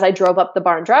as I drove up the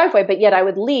barn driveway. But yet I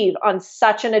would leave on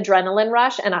such an adrenaline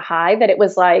rush and a high that it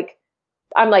was like,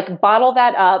 I'm like, bottle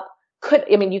that up.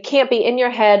 You can't be in your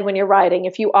head when you're riding.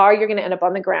 If you are, you're going to end up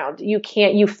on the ground.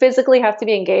 You physically have to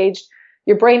be engaged.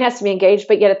 Your brain has to be engaged,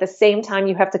 but yet at the same time,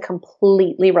 you have to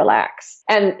completely relax.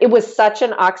 And it was such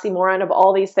an oxymoron of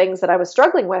all these things that I was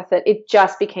struggling with that it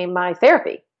just became my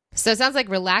therapy. So it sounds like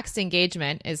relaxed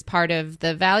engagement is part of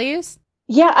the values.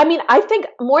 Yeah. I mean, I think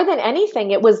more than anything,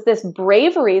 it was this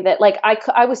bravery that like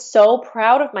I was so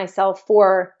proud of myself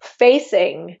for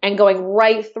facing and going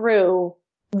right through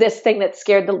this thing that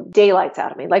scared the daylights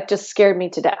out of me, like just scared me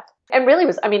to death. And really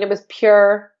it was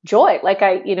pure joy. Like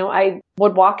I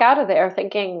would walk out of there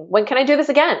thinking, when can I do this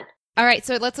again? All right.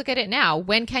 So let's look at it now.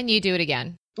 When can you do it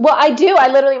again? Well, I do. I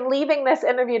literally am leaving this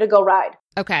interview to go ride.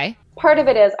 Okay. Part of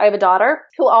it is I have a daughter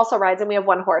who also rides and we have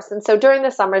 1 horse. And so during the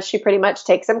summer, she pretty much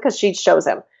takes him because she shows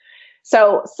him.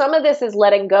 So some of this is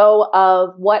letting go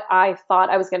of what I thought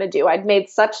I was going to do. I'd made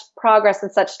such progress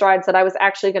and such strides that I was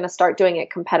actually going to start doing it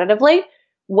competitively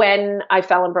when I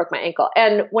fell and broke my ankle.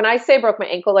 And when I say broke my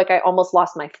ankle, like I almost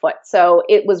lost my foot. So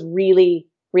it was really,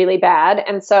 really bad.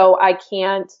 And so I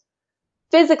can't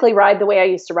physically ride the way I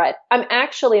used to ride. I'm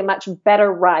actually a much better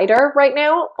rider right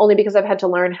now, only because I've had to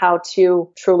learn how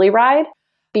to truly ride,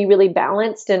 be really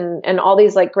balanced and all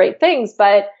these like great things,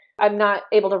 but I'm not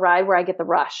able to ride where I get the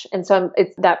rush. And so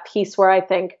it's that piece where I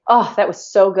think, oh, that was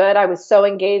so good. I was so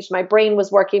engaged. My brain was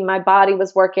working. My body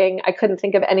was working. I couldn't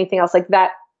think of anything else. Like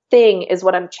that thing is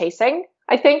what I'm chasing.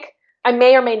 I think I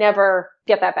may or may never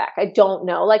get that back. I don't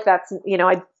know. Like that's,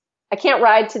 I can't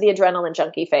ride to the adrenaline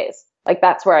junkie phase. Like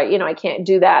that's where I can't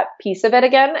do that piece of it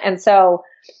again. And so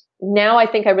now I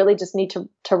think I really just need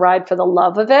to ride for the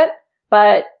love of it.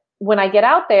 But when I get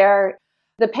out there,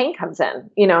 the pain comes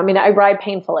in, I ride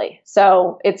painfully.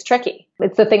 So it's tricky.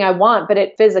 It's the thing I want, but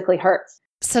it physically hurts.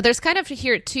 So there's kind of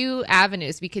here 2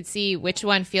 avenues. We could see which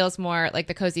one feels more like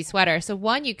the cozy sweater. So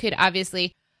one, you could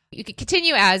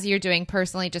continue as you're doing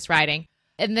personally, just riding.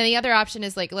 And then the other option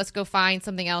is like, let's go find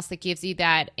something else that gives you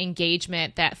that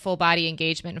engagement, that full body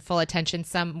engagement and full attention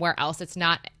somewhere else. It's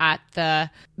not at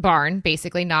the barn,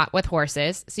 basically not with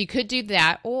horses. So you could do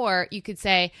that, or you could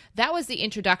say that was the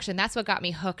introduction. That's what got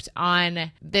me hooked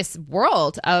on this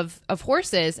world of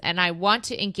horses. And I want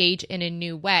to engage in a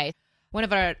new way. One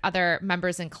of our other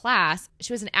members in class,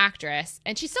 she was an actress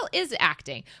and she still is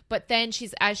acting, but then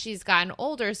as she's gotten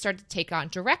older, started to take on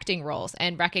directing roles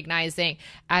and recognizing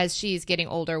as she's getting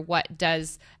older, what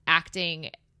does acting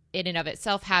in and of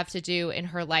itself have to do in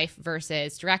her life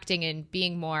versus directing and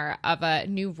being more of a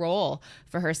new role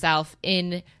for herself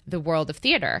in the world of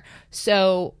theater.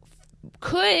 So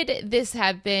could this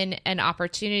have been an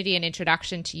opportunity, an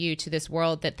introduction to you to this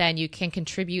world that then you can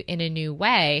contribute in a new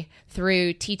way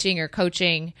through teaching or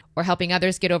coaching or helping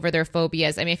others get over their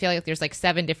phobias? I mean, I feel like there's like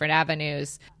 7 different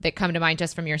avenues that come to mind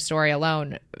just from your story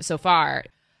alone so far.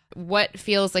 What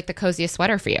feels like the coziest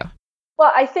sweater for you?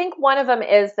 Well, I think one of them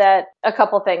is that a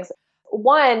couple things.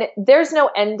 One, there's no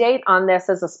end date on this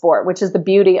as a sport, which is the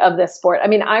beauty of this sport. I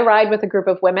mean, I ride with a group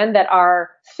of women that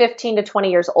are 15 to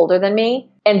 20 years older than me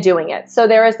and doing it. So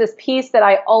there is this piece that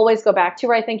I always go back to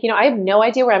where I think, I have no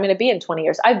idea where I'm going to be in 20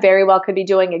 years. I very well could be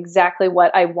doing exactly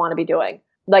what I want to be doing.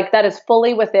 Like that is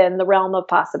fully within the realm of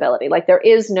possibility. Like there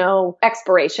is no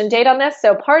expiration date on this.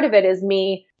 So part of it is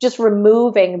me just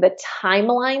removing the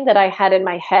timeline that I had in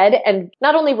my head and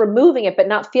not only removing it, but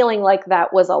not feeling like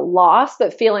that was a loss,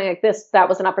 but feeling like that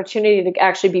was an opportunity to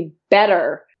actually be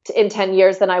better in 10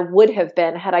 years than I would have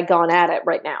been had I gone at it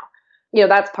right now.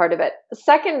 That's part of it.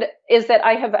 Second is that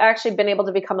I have actually been able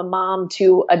to become a mom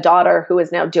to a daughter who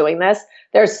is now doing this.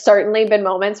 There's certainly been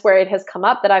moments where it has come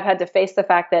up that I've had to face the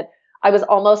fact that I was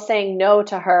almost saying no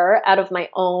to her out of my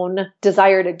own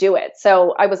desire to do it.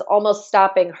 So I was almost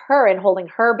stopping her and holding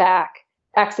her back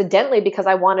accidentally because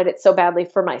I wanted it so badly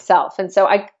for myself. And so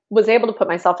I was able to put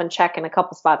myself in check in a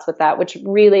couple spots with that, which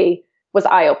really was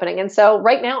eye-opening. And so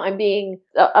right now I'm being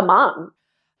a mom.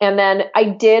 And then I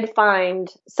did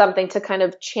find something to kind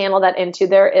of channel that into.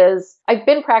 I've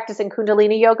been practicing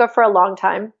Kundalini yoga for a long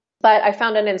time, but I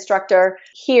found an instructor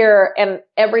here. And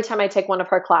every time I take one of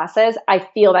her classes, I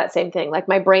feel that same thing. Like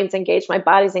my brain's engaged, my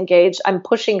body's engaged. I'm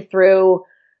pushing through.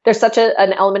 There's such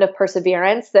an element of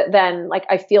perseverance that then like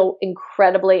I feel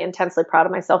incredibly intensely proud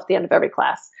of myself at the end of every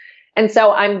class. And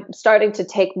so I'm starting to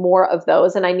take more of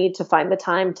those, and I need to find the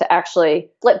time to actually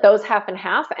split those half and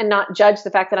half and not judge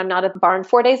the fact that I'm not at the barn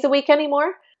 4 days a week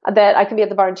anymore, that I can be at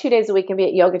the barn 2 days a week and be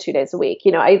at yoga 2 days a week.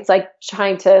 It's like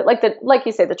trying to, like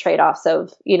you say, the trade-offs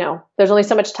of, there's only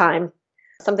so much time.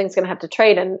 Something's going to have to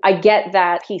trade. And I get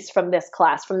that piece from this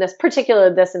class, from this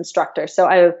instructor. So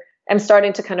I'm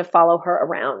starting to kind of follow her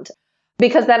around,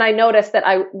 because then I notice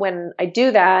that when I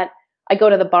do that, I go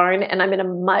to the barn and I'm in a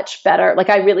much better,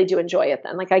 I really do enjoy it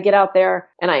then. I get out there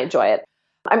and I enjoy it.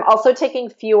 I'm also taking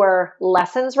fewer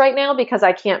lessons right now because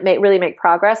I can't really make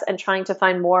progress, and trying to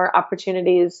find more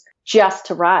opportunities just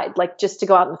to ride, just to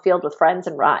go out in the field with friends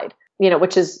and ride,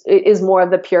 which is more of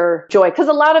the pure joy. Because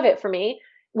a lot of it for me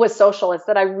was social. It's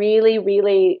that I really,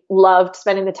 really loved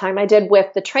spending the time I did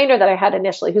with the trainer that I had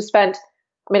initially, who spent,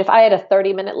 if I had a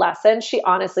 30-minute lesson, she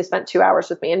honestly spent 2 hours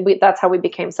with me. And that's how we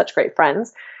became such great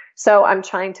friends. So I'm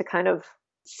trying to kind of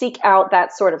seek out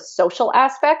that sort of social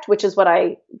aspect, which is what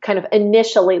I kind of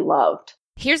initially loved.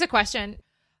 Here's a question.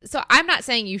 So I'm not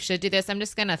saying you should do this. I'm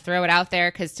just going to throw it out there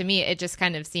because to me, it just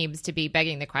kind of seems to be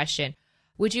begging the question.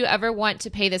 Would you ever want to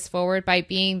pay this forward by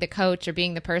being the coach or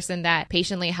being the person that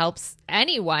patiently helps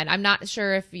anyone? I'm not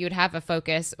sure if you would have a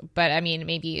focus, but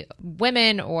maybe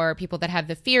women or people that have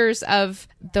the fears of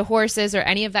the horses or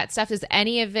any of that stuff. Does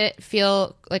any of it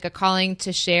feel like a calling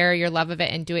to share your love of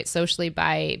it and do it socially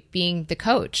by being the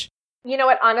coach? You know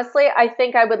what? Honestly, I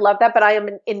think I would love that, but I am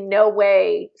in no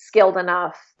way skilled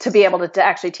enough to be able to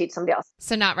actually teach somebody else.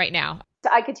 So not right now.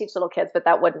 I could teach little kids, but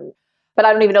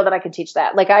I don't even know that I could teach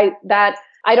that.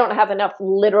 I don't have enough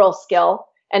literal skill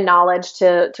and knowledge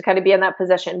to kind of be in that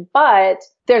position, but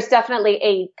there's definitely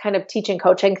a kind of teaching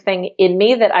coaching thing in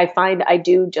me that I find I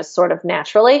do just sort of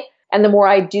naturally. And the more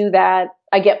I do that,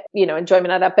 I get,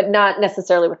 enjoyment out of that, but not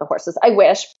necessarily with the horses. I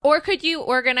wish. Or could you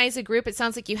organize a group? It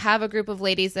sounds like you have a group of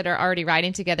ladies that are already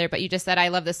riding together, but you just said, I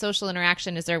love the social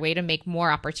interaction. Is there a way to make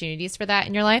more opportunities for that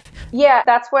in your life? Yeah,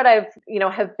 that's what I've,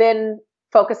 have been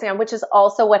focusing on, which is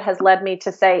also what has led me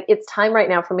to say it's time right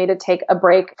now for me to take a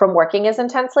break from working as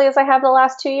intensely as I have the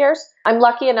last 2 years. I'm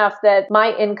lucky enough that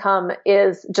my income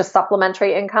is just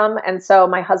supplementary income. And so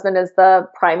my husband is the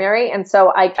primary. And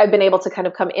so I've been able to kind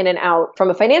of come in and out from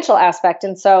a financial aspect.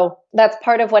 And so that's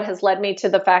part of what has led me to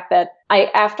the fact that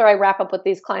after I wrap up with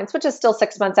these clients, which is still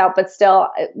 6 months out, but still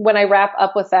when I wrap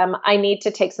up with them, I need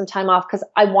to take some time off because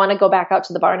I want to go back out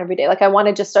to the barn every day. I want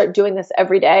to just start doing this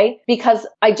every day because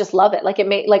I just love it.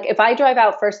 If I drive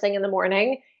out first thing in the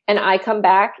morning and I come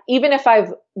back, even if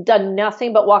I've done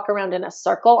nothing but walk around in a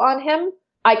circle on him,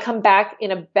 I come back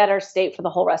in a better state for the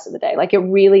whole rest of the day. It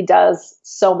really does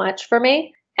so much for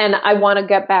me. And I want to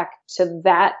get back to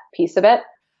that piece of it.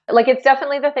 It's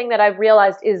definitely the thing that I've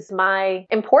realized is my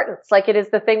importance. It is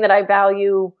the thing that I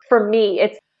value for me.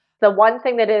 It's the one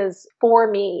thing that is for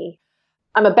me.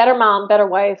 I'm a better mom, better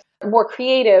wife, more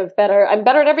creative, I'm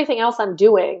better at everything else I'm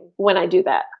doing when I do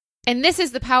that. And this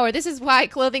is the power. This is why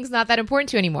clothing's not that important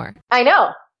to you anymore. I know.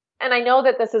 And I know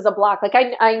that this is a block.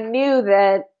 I knew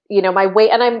that, my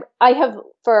weight, and I have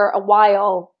for a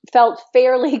while felt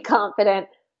fairly confident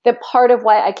that part of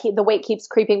why the weight keeps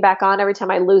creeping back on every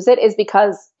time I lose it is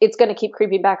because it's going to keep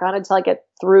creeping back on until I get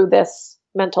through this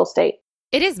mental state.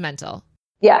 It is mental.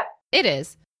 Yeah. It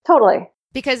is. Totally.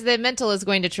 Because the mental is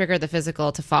going to trigger the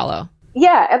physical to follow.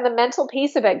 Yeah. And the mental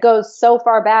piece of it goes so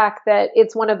far back that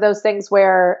it's one of those things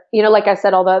where, like I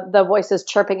said, all the voices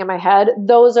chirping in my head,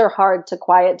 those are hard to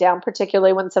quiet down,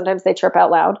 particularly when sometimes they chirp out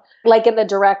loud, in the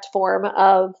direct form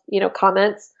of,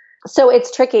 comments. So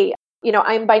it's tricky.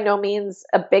 I'm by no means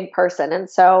a big person. And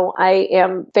so I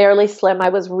am fairly slim. I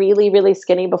was really, really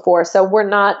skinny before. So we're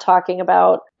not talking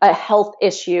about a health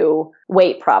issue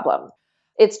weight problem.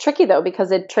 It's tricky though,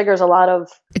 because it triggers a lot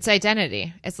of... It's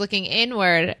identity. It's looking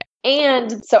inward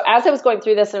And so as I was going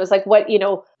through this, and it was like,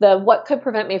 what could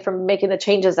prevent me from making the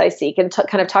changes I seek, and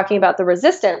kind of talking about the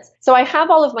resistance. So I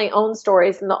have all of my own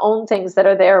stories and the own things that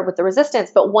are there with the resistance.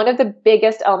 But one of the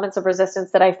biggest elements of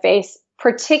resistance that I face,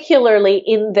 particularly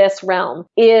in this realm,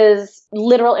 is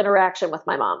literal interaction with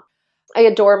my mom. I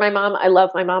adore my mom. I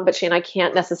love my mom, but she and I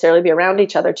can't necessarily be around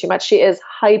each other too much. She is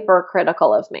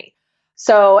hypercritical of me.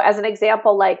 So as an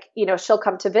example, like, she'll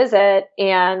come to visit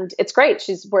and it's great.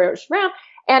 She's around.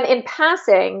 And in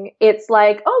passing, it's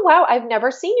like, oh, wow, I've never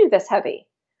seen you this heavy.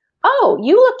 Oh,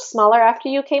 you looked smaller after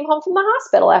you came home from the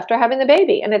hospital after having the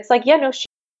baby. And it's like, yeah, no,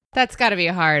 that's got to be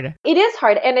hard. It is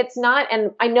hard. And it's not.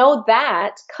 And I know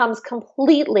that comes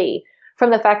completely from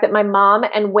the fact that my mom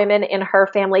and women in her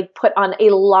family put on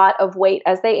a lot of weight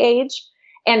as they age.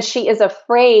 And she is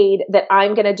afraid that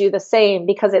I'm going to do the same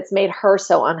because it's made her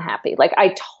so unhappy. Like,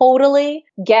 I totally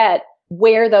get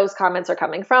where those comments are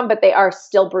coming from, but they are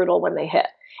still brutal when they hit.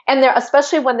 And they're,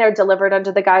 especially when they're delivered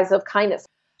under the guise of kindness.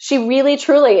 She really,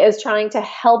 truly is trying to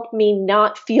help me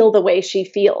not feel the way she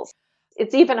feels.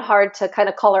 It's even hard to kind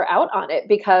of call her out on it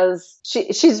because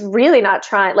she's really not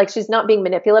trying, like, she's not being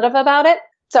manipulative about it.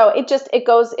 So it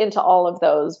goes into all of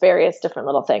those various different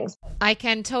little things. I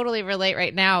can totally relate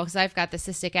right now because I've got the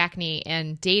cystic acne,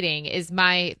 and dating is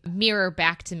my mirror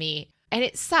back to me. And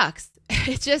it sucks.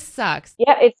 It just sucks.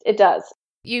 Yeah, it does.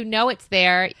 It's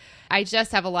there. I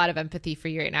just have a lot of empathy for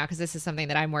you right now because this is something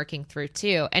that I'm working through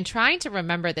too. And trying to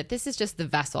remember that this is just the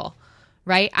vessel,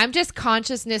 right? I'm just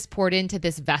consciousness poured into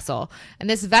this vessel. And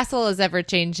this vessel is ever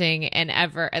changing and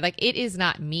ever, like, it is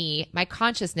not me. My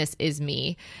consciousness is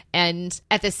me. And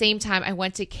at the same time, I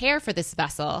want to care for this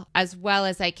vessel as well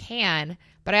as I can.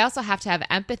 But I also have to have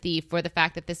empathy for the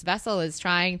fact that this vessel is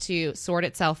trying to sort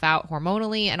itself out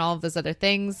hormonally and all of those other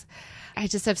things. I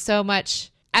just have so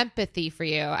much empathy for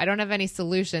you. I don't have any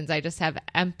solutions. I just have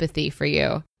empathy for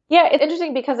you. Yeah, it's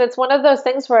interesting because it's one of those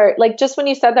things where, like, just when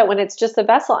you said that, when it's just a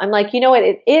vessel, I'm like, you know what,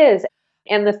 it is.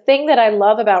 And the thing that I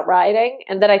love about riding,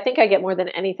 and that I think I get more than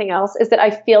anything else, is that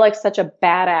I feel like such a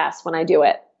badass when I do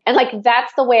it. And like,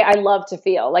 that's the way I love to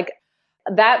feel. Like,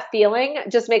 that feeling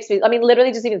just makes me, I mean,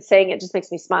 literally just even saying it just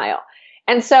makes me smile.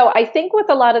 And so I think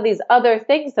with a lot of these other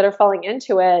things that are falling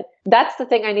into it, that's the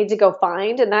thing I need to go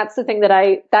find. And that's the thing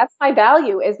that's my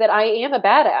value, is that I am a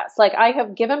badass. Like, I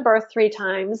have given birth 3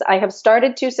 times. I have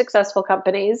started 2 successful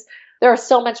companies. There are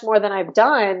so much more than I've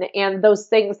done. And those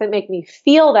things that make me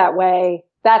feel that way,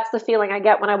 that's the feeling I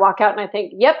get when I walk out and I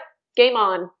think, yep, game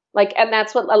on. Like, and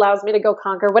that's what allows me to go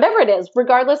conquer whatever it is,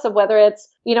 regardless of whether it's,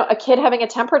 a kid having a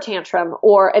temper tantrum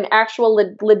or an actual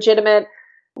legitimate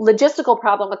logistical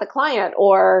problem with a client,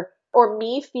 or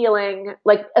me feeling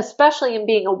like, especially in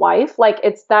being a wife, like,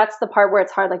 that's the part where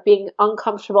it's hard, like being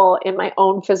uncomfortable in my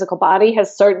own physical body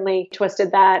has certainly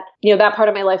twisted that, that part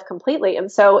of my life completely.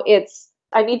 And so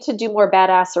I need to do more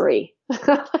badassery.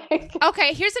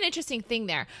 Okay, here's an interesting thing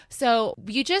there. So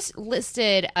you just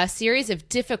listed a series of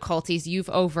difficulties you've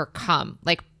overcome,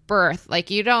 like birth. Like,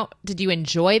 did you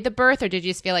enjoy the birth, or did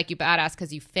you just feel like you badass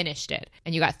because you finished it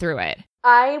and you got through it?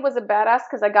 I was a badass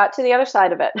because I got to the other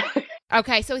side of it.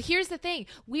 Okay, so here's the thing.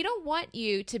 We don't want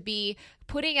you to be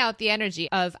putting out the energy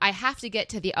of, I have to get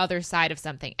to the other side of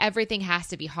something. Everything has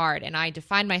to be hard. And I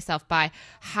define myself by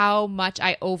how much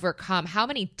I overcome, how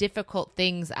many difficult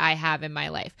things I have in my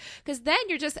life. Because then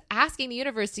you're just asking the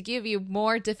universe to give you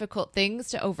more difficult things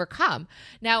to overcome.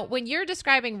 Now, when you're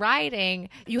describing riding,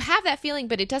 you have that feeling,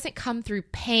 but it doesn't come through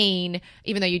pain,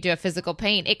 even though you do have physical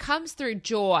pain. It comes through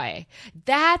joy.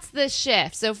 That's the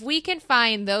shift. So if we can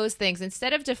find those things,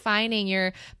 instead of defining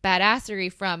your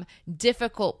badassery from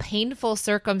difficult, painful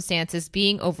circumstances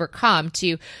being overcome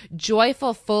to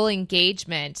joyful, full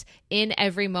engagement in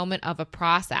every moment of a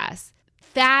process,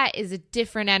 that is a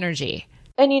different energy.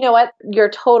 And you know what? You're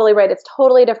totally right. It's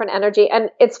totally different energy. And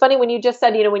it's funny when you just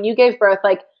said, when you gave birth,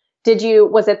 like,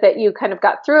 was it that you kind of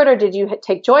got through it, or did you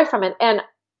take joy from it? And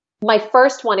my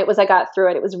first one, I got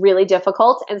through it. It was really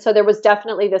difficult. And so there was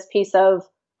definitely this piece of,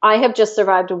 I have just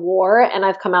survived a war and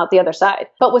I've come out the other side.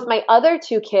 But with my other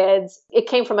 2 kids, it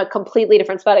came from a completely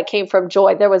different spot. It came from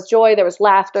joy. There was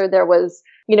laughter. There was,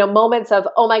 moments of,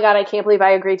 oh my God, I can't believe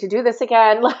I agreed to do this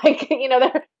again. Like,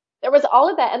 there was all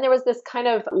of that. And there was this kind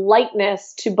of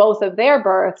lightness to both of their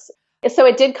births. So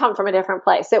it did come from a different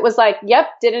place. It was like, yep,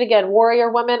 did it again.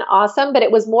 Warrior woman. Awesome. But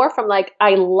it was more from like,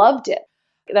 I loved it.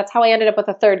 That's how I ended up with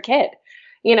a 3rd kid.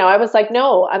 I was like,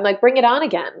 no, I'm like, bring it on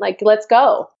again. Like, let's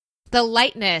go. The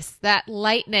lightness,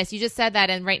 you just said that.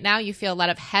 And right now you feel a lot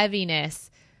of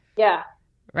heaviness. Yeah.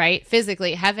 Right?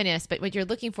 Physically, heaviness. But what you're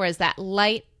looking for is that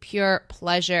light, pure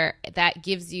pleasure that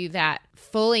gives you that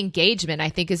full engagement, I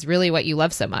think, is really what you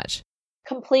love so much.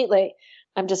 Completely.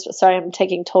 I'm just sorry, I'm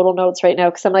taking total notes right now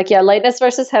because I'm like, yeah, lightness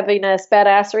versus heaviness,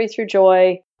 badassery through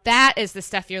joy. That is the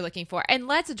stuff you're looking for. And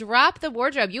let's drop the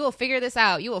wardrobe. You will figure this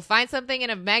out. You will find something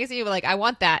in a magazine. You'll be like, I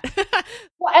want that.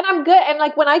 Well, and I'm good. And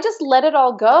like when I just let it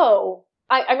all go,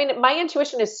 I mean, my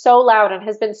intuition is so loud and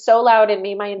has been so loud in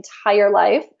me my entire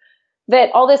life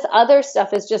that all this other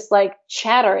stuff is just like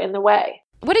chatter in the way.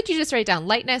 What did you just write down?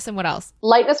 Lightness and what else?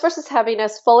 Lightness versus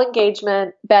heaviness, full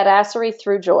engagement, badassery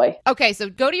through joy. Okay,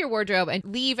 so go to your wardrobe and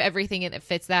leave everything that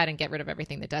fits that and get rid of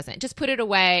everything that doesn't. Just put it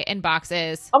away in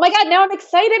boxes. Oh my God, now I'm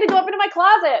excited to go up into my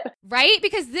closet. Right?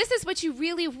 Because this is what you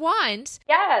really want.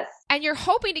 Yes. And you're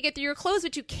hoping to get through your clothes,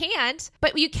 but you can't.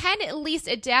 But you can at least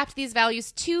adapt these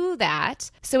values to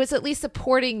that. So it's at least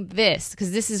supporting this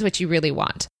because this is what you really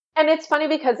want. And it's funny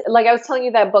because like I was telling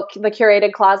you that book, The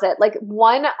Curated Closet, like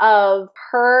one of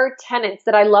her tenets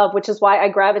that I love, which is why I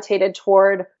gravitated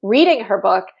toward reading her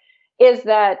book, is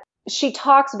that she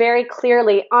talks very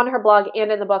clearly on her blog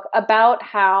and in the book about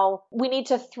how we need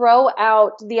to throw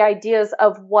out the ideas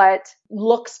of what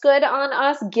looks good on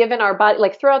us, given our body,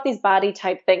 like throw out these body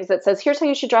type things that says, here's how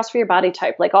you should dress for your body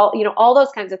type, like all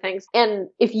those kinds of things. And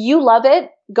if you love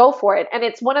it, go for it. And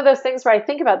it's one of those things where I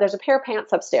think about, there's a pair of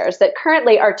pants upstairs that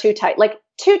currently are too tight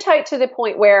to the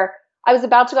point where I was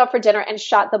about to go out for dinner and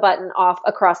shot the button off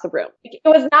across the room. It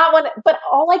was not one, but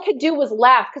all I could do was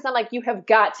laugh because I'm like, you have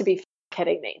got to be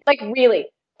kidding me. Like really.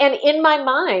 And in my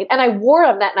mind, and I wore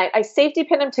them that night. I safety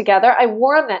pinned them together. I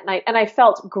wore them that night and I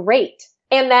felt great.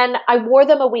 And then I wore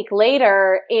them a week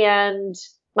later and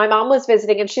my mom was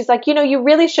visiting and she's like, you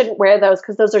really shouldn't wear those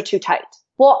because those are too tight.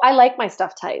 Well, I like my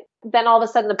stuff tight. Then all of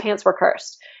a sudden the pants were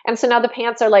cursed. And so now the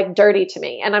pants are like dirty to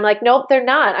me. And I'm like, nope, they're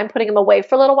not. I'm putting them away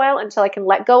for a little while until I can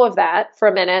let go of that for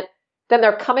a minute. Then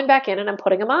they're coming back in and I'm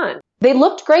putting them on. They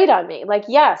looked great on me. Like,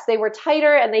 yes, they were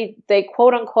tighter and they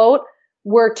quote unquote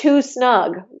were too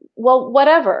snug. Well,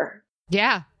 whatever.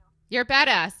 Yeah. You're a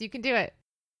badass. You can do it.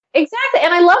 Exactly.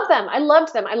 And I love them. I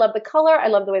loved them. I love the color. I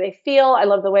love the way they feel. I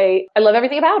love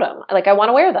everything about them. Like I want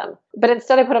to wear them. But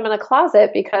instead I put them in a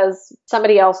closet because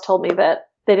somebody else told me that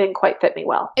they didn't quite fit me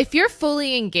well. If you're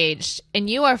fully engaged and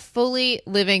you are fully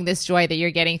living this joy that you're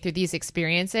getting through these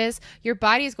experiences, your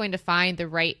body is going to find the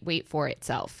right weight for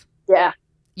itself. Yeah.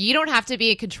 You don't have to be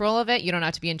in control of it. You don't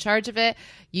have to be in charge of it.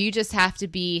 You just have to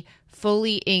be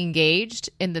fully engaged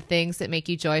in the things that make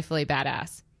you joyfully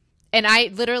badass. And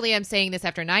I literally am saying this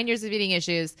after 9 years of eating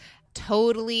issues,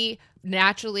 totally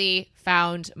naturally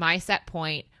found my set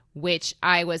point, which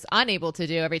I was unable to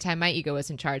do every time my ego was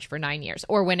in charge for 9 years.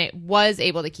 Or when it was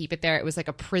able to keep it there, it was like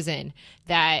a prison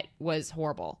that was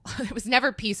horrible. It was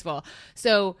never peaceful.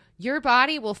 So your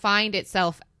body will find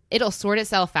itself, it'll sort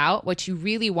itself out. What you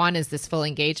really want is this full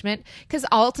engagement because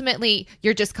ultimately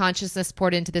you're just consciousness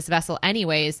poured into this vessel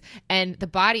anyways. And the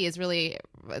body is really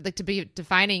like to be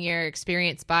defining your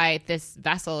experience by this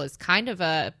vessel is kind of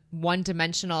a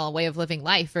one-dimensional way of living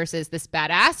life versus this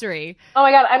badassery. Oh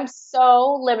my God, I'm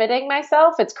so limiting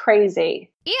myself. It's crazy.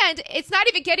 And it's not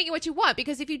even getting you what you want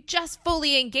because if you just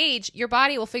fully engage, your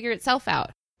body will figure itself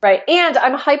out. Right. And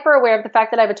I'm hyper aware of the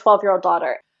fact that I have a 12-year-old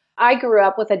daughter. I grew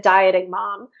up with a dieting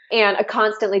mom and a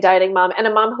constantly dieting mom and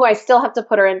a mom who I still have to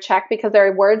put her in check because there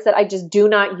are words that I just do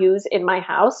not use in my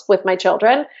house with my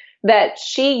children that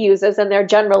she uses. And they're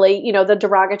generally, the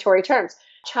derogatory terms,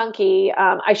 chunky.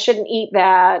 I shouldn't eat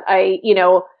that.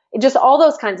 Just all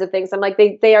those kinds of things. I'm like,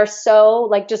 they are so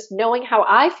like just knowing how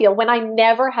I feel when I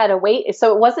never had a weight.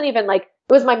 So it wasn't even like,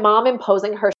 it was my mom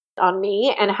imposing her on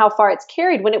me and how far it's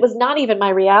carried when it was not even my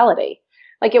reality.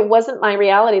 Like it wasn't my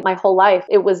reality my whole life.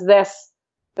 It was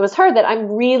her that I'm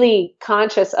really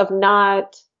conscious of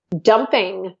not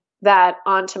dumping that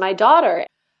onto my daughter.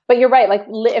 But you're right. Like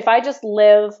if I just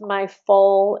live my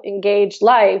full engaged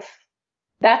life,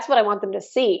 that's what I want them to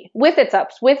see with its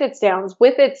ups, with its downs,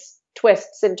 with its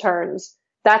twists and turns.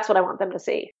 That's what I want them to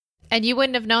see. And you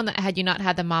wouldn't have known that had you not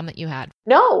had the mom that you had.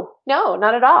 No,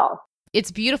 not at all.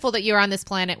 It's beautiful that you're on this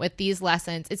planet with these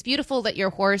lessons. It's beautiful that your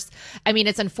horse,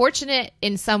 it's unfortunate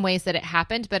in some ways that it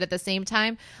happened, but at the same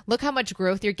time, look how much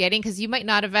growth you're getting because you might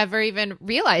not have ever even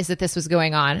realized that this was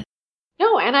going on.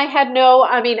 No, and I had no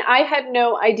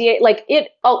idea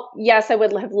yes, I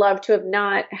would have loved to have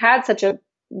not had such a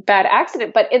bad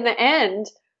accident, but in the end,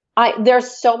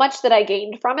 there's so much that I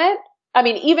gained from it.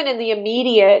 Even in the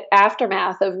immediate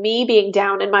aftermath of me being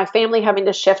down and my family having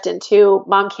to shift into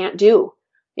mom can't do.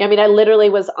 I literally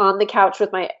was on the couch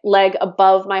with my leg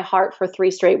above my heart for 3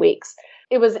 straight weeks.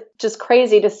 It was just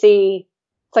crazy to see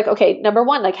It's like, okay, number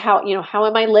one, like how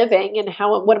am I living and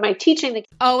what am I teaching the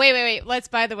Oh, wait. Let's,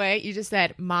 by the way, you just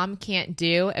said mom can't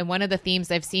do. And one of the themes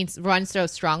I've seen run so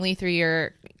strongly through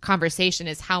your conversation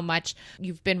is how much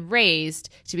you've been raised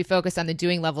to be focused on the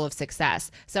doing level of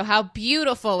success. So how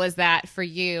beautiful is that for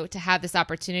you to have this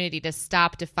opportunity to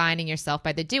stop defining yourself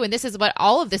by the do? And this is what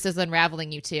all of this is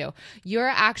unraveling you to. You're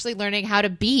actually learning how to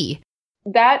be.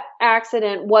 That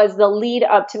accident was the lead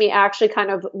up to me actually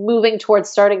kind of moving towards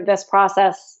starting this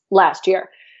process last year.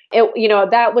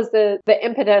 That was the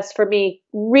impetus for me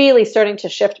really starting to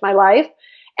shift my life.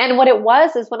 And what it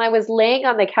was is when I was laying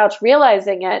on the couch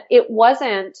realizing it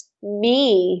wasn't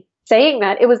me saying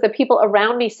that. It was the people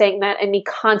around me saying that and me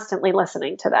constantly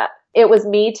listening to that. It was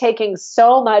me taking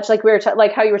so much, like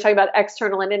like how you were talking about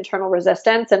external and internal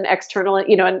resistance and external,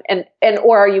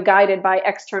 or are you guided by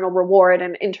external reward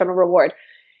and internal reward?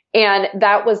 And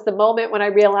that was the moment when I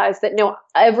realized that no,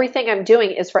 everything I'm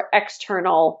doing is for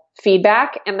external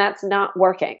feedback and that's not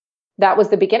working. That was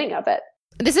the beginning of it.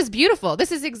 This is beautiful.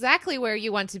 This is exactly where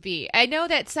you want to be. I know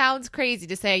that sounds crazy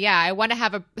to say, yeah, I want to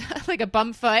have a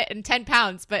bum foot and 10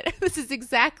 pounds, but this is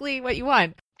exactly what you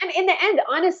want. And in the end,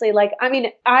 honestly,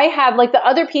 I have the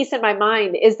other piece in my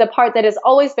mind is the part that has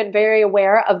always been very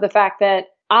aware of the fact that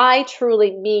I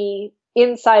truly, me,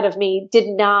 inside of me, did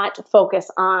not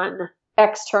focus on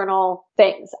external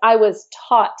things. I was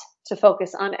taught to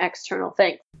focus on external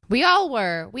things. We all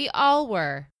were.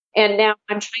 And now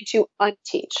I'm trying to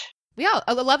unteach. We all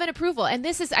love and approval. And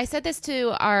I said this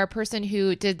to our person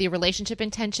who did the relationship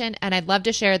intention, and I'd love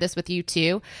to share this with you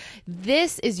too.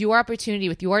 This is your opportunity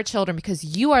with your children because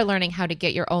you are learning how to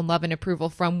get your own love and approval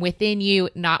from within you,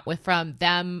 not from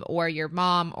them or your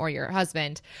mom or your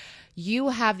husband. You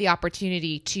have the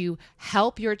opportunity to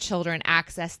help your children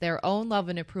access their own love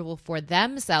and approval for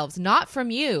themselves, not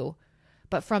from you,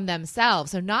 but from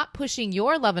themselves. So not pushing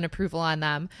your love and approval on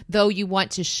them, though you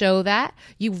want to show that.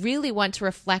 You really want to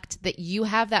reflect that you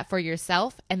have that for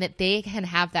yourself and that they can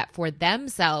have that for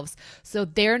themselves. So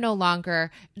they're not going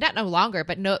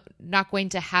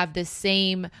to have the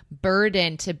same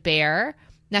burden to bear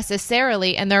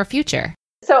necessarily in their future.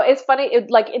 So it's funny,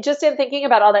 just in thinking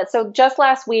about all that. So just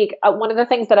last week, one of the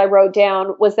things that I wrote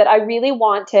down was that I really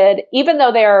wanted, even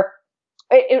though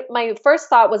my first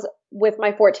thought was with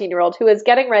my 14-year-old who is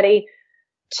getting ready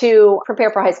to prepare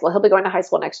for high school. He'll be going to high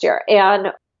school next year.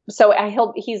 And so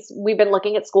we've been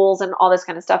looking at schools and all this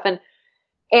kind of stuff.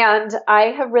 And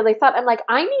I have really thought, I'm like,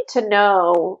 I need to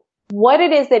know what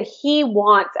it is that he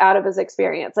wants out of his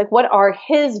experience. Like, what are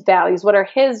his values? What are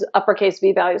his uppercase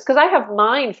V values? Because I have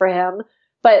mine for him,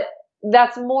 but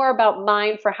that's more about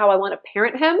mine for how I want to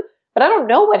parent him. But I don't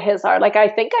know what his are. Like, I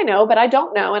think I know, but I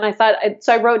don't know. And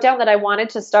so I wrote down that I wanted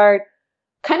to start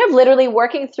kind of literally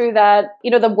working through that,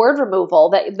 the word removal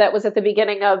that was at the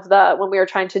beginning of when we were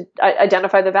trying to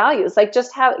identify the values, like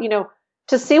just how,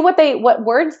 to see what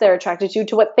words they're attracted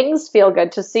to what things feel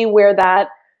good, to see where that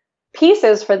piece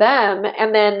is for them.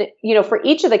 And then, for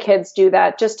each of the kids do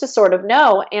that just to sort of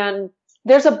know. And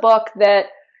there's a book that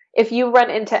if you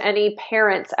run into any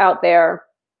parents out there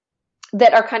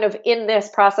that are kind of in this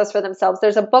process for themselves,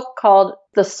 there's a book called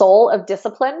The Soul of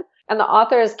Discipline. And the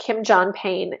author is Kim John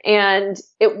Payne, and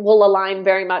it will align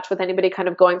very much with anybody kind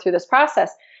of going through this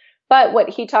process. But what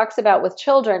he talks about with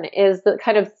children is the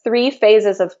kind of 3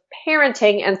 phases of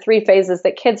parenting and 3 phases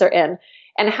that kids are in,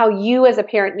 and how you as a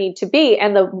parent need to be.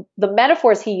 And the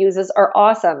metaphors he uses are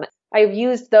awesome. I've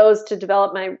used those to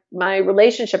develop my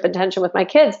relationship intention with my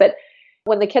kids. But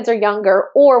when the kids are younger,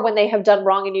 or when they have done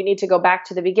wrong and you need to go back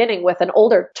to the beginning with an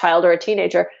older child or a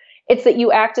teenager, it's that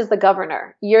you act as the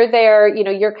governor. You're there,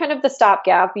 you're kind of the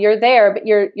stopgap. You're there, but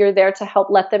you're there to help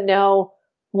let them know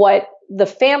what the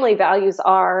family values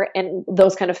are and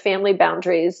those kind of family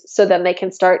boundaries, so then they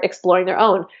can start exploring their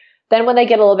own. Then when they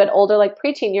get a little bit older, like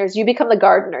preteen years, you become the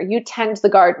gardener. You tend the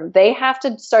garden. They have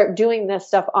to start doing this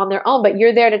stuff on their own, but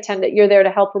you're there to tend it. You're there to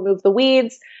help remove the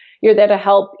weeds. You're there to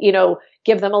help,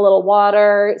 give them a little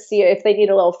water, see if they need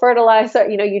a little fertilizer,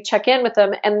 you check in with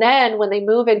them. And then when they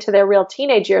move into their real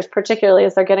teenage years, particularly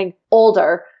as they're getting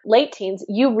older, late teens,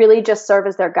 you really just serve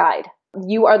as their guide.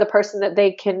 You are the person that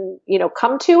they can,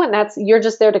 come to, and you're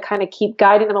just there to kind of keep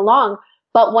guiding them along.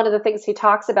 But one of the things he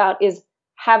talks about is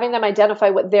having them identify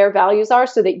what their values are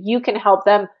so that you can help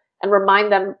them and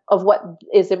remind them of what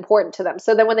is important to them.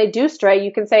 So then when they do stray,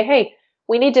 you can say, hey,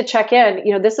 we need to check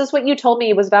in. This is what you told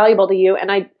me was valuable to you.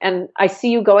 And I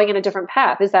see you going in a different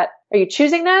path. Are you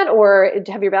choosing that, or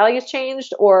have your values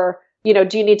changed, or, do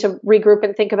you need to regroup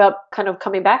and think about kind of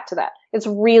coming back to that? It's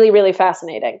really, really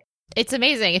fascinating. It's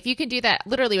amazing if you can do that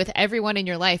literally with everyone in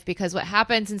your life, because what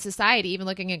happens in society, even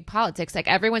looking at politics, like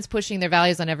everyone's pushing their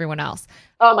values on everyone else.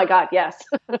 Oh my God, yes.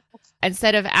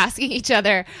 Instead of asking each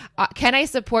other, can I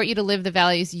support you to live the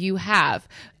values you have?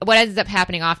 What ends up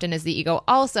happening often is the ego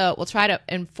also will try to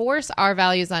enforce our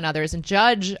values on others and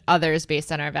judge others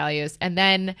based on our values. And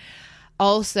then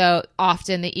also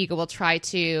often the ego will try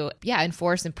to,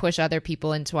 enforce and push other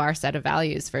people into our set of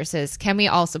values versus can we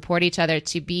all support each other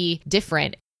to be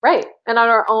different? Right. And on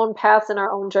our own paths and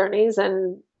our own journeys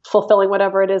and fulfilling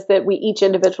whatever it is that we each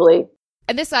individually.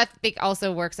 And this, I think,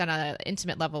 also works on an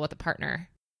intimate level with a partner.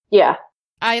 Yeah.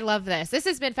 I love this. This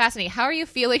has been fascinating. How are you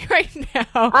feeling right now?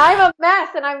 I'm a mess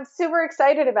and I'm super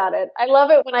excited about it. I love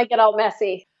it when I get all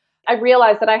messy. I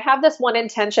realize that I have this one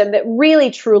intention that really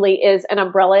truly is an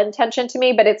umbrella intention to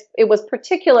me, but it was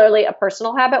particularly a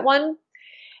personal habit one.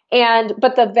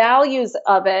 But the values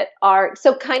of it are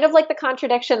so kind of like the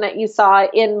contradiction that you saw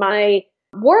in my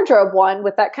wardrobe one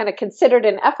with that kind of considered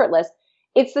and effortless.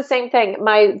 It's the same thing.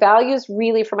 My values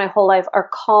really for my whole life are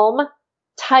calm,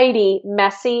 tidy,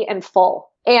 messy, and full.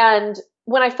 And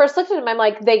when I first looked at them, I'm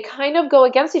like, they kind of go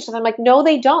against each other. I'm like, no,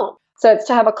 they don't. So it's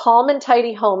to have a calm and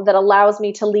tidy home that allows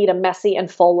me to lead a messy and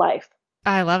full life.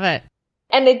 I love it.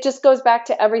 And it just goes back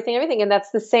to everything. And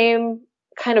that's the same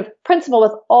kind of principle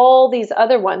with all these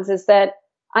other ones, is that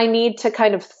I need to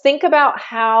kind of think about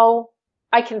how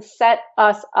I can set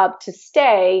us up to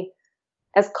stay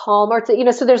as calm or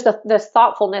to, so there's this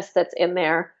thoughtfulness that's in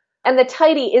there. And the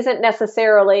tidy isn't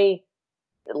necessarily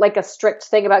like a strict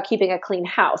thing about keeping a clean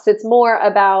house. It's more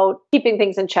about keeping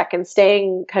things in check and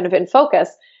staying kind of in focus.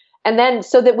 And then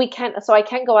so I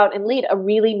can go out and lead a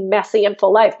really messy and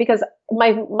full life, because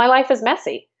my life is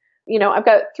messy. I've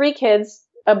got 3 kids,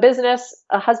 a business,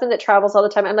 a husband that travels all the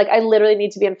time. I'm like, I literally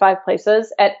need to be in 5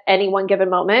 places at any one given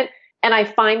moment. And I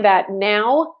find that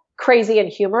now crazy and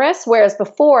humorous, whereas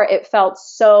before it felt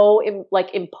so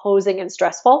imposing and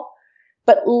stressful.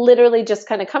 But literally just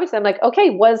kind of coming to them like, okay,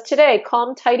 was today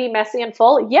calm, tidy, messy, and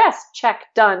full? Yes, check,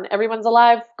 done. Everyone's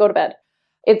alive, go to bed.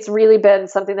 It's really been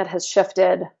something that has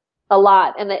shifted a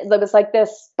lot. And it was like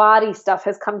this body stuff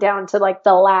has come down to like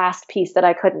the last piece that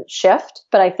I couldn't shift.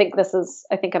 But I think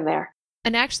I'm there.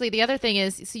 And actually, the other thing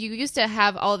is, so you used to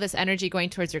have all of this energy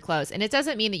going towards your clothes. And it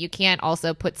doesn't mean that you can't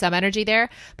also put some energy there.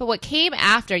 But what came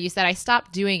after, you said, I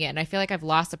stopped doing it. And I feel like I've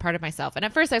lost a part of myself. And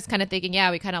at first I was kind of thinking,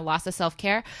 we kind of lost the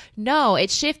self-care. No,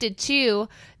 it shifted to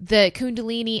the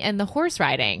Kundalini and the horse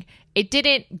riding. It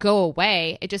didn't go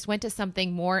away. It just went to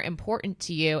something more important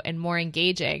to you and more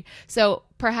engaging. So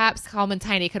perhaps calm and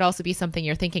tiny could also be something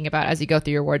you're thinking about as you go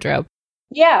through your wardrobe.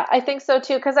 Yeah, I think so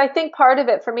too. Because I think part of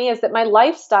it for me is that my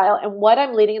lifestyle and what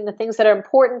I'm leading and the things that are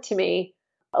important to me,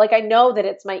 like I know that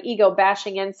it's my ego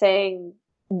bashing in saying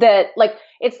that, like,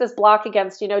 it's this block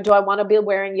against, do I want to be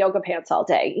wearing yoga pants all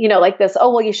day? Like this,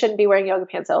 oh, well, you shouldn't be wearing yoga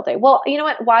pants all day. Well, you know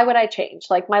what? Why would I change?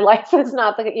 Like my life is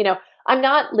not I'm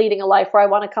not leading a life where I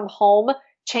want to come home,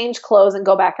 change clothes and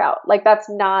go back out. Like that's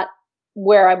not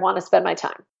where I want to spend my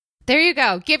time. There you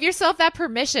go. Give yourself that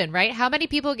permission, right? How many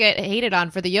people get hated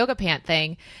on for the yoga pant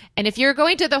thing? And if you're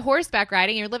going to the horseback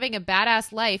riding, you're living a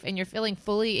badass life and you're feeling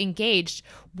fully engaged,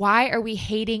 why are we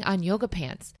hating on yoga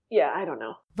pants? Yeah, I don't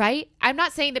know. Right? I'm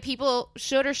not saying that people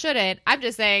should or shouldn't. I'm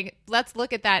just saying, let's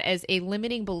look at that as a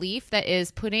limiting belief that is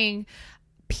putting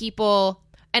people,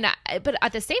 but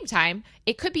at the same time,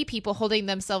 it could be people holding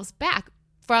themselves back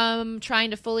from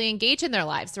trying to fully engage in their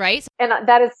lives, right? And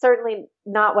that is certainly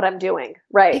not what I'm doing,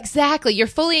 right? Exactly. You're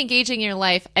fully engaging in your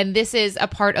life, and this is a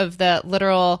part of the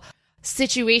literal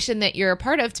situation that you're a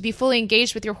part of, to be fully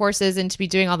engaged with your horses and to be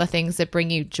doing all the things that bring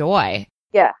you joy.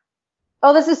 Yeah.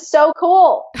 Oh, this is so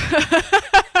cool.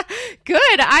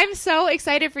 Good. I'm so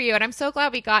excited for you, and I'm so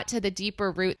glad we got to the deeper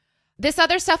root. This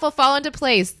other stuff will fall into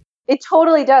place. It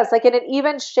totally does. And it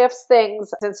even shifts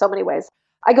things in so many ways.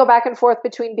 I go back and forth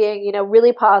between being,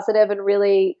 really positive and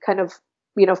really kind of,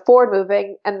 forward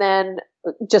moving, and then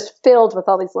just filled with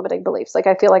all these limiting beliefs. Like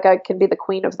I feel like I can be the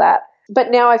queen of that.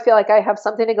 But now I feel like I have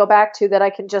something to go back to that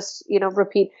I can just,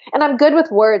 repeat. And I'm good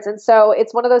with words. And so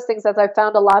it's one of those things that I've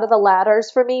found a lot of the ladders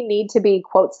for me need to be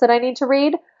quotes that I need to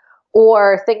read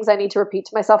or things I need to repeat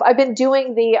to myself. I've been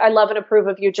doing the I love and approve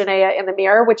of you, Jennaea, in the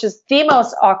mirror, which is the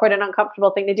most awkward and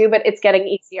uncomfortable thing to do, but it's getting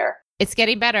easier. It's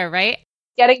getting better, right?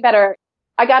 Getting better.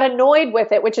 I got annoyed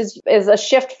with it, which is a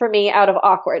shift for me out of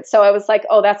awkward. So I was like,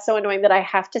 oh, that's so annoying that I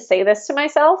have to say this to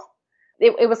myself.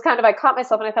 It was kind of, I caught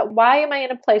myself and I thought, why am I in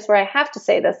a place where I have to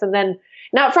say this? And then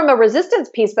not from a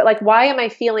resistance piece, but like, why am I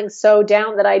feeling so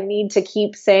down that I need to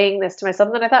keep saying this to myself?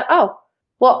 And then I thought, oh,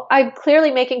 well, I'm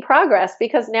clearly making progress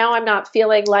because now I'm not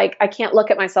feeling like I can't look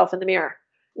at myself in the mirror.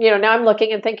 Now I'm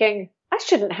looking and thinking, I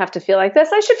shouldn't have to feel like this.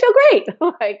 I should feel great.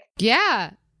 Like,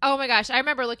 yeah. Oh my gosh. I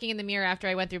remember looking in the mirror after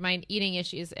I went through my eating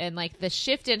issues, and like the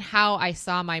shift in how I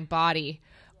saw my body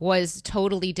was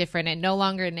totally different, and no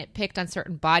longer nitpicked on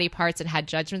certain body parts and had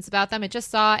judgments about them. It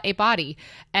just saw a body.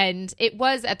 And it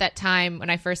was at that time when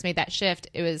I first made that shift,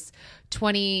 it was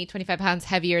 20, 25 pounds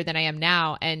heavier than I am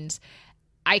now. And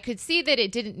I could see that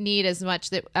it didn't need as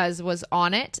much as was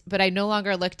on it, but I no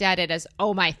longer looked at it as,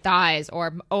 oh, my thighs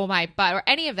or oh, my butt or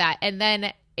any of that. And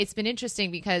then it's been interesting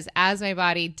because as my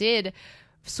body did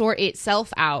sort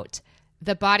itself out,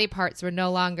 the body parts were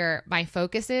no longer my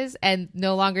focuses, and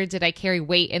no longer did I carry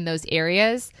weight in those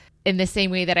areas in the same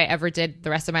way that I ever did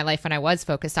the rest of my life when I was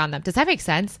focused on them. Does that make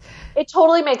sense? It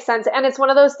totally makes sense. And it's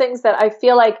one of those things that I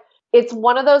feel like it's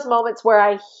one of those moments where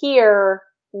I hear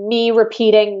me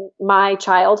repeating my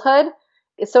childhood.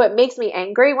 So it makes me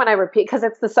angry when I repeat, because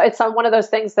it's one of those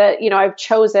things that, you know, I've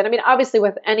chosen. I mean, obviously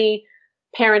with any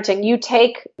parenting, you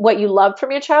take what you loved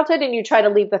from your childhood and you try to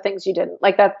leave the things you didn't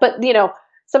like that. But, you know,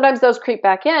 sometimes those creep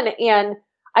back in. And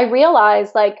I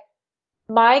realize like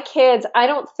my kids, I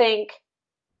don't think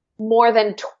more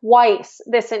than twice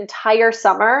this entire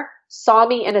summer saw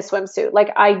me in a swimsuit.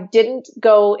 Like I didn't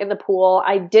go in the pool.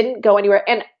 I didn't go anywhere.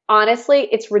 And honestly,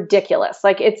 it's ridiculous.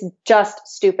 Like it's just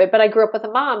stupid. But I grew up with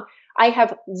a mom. I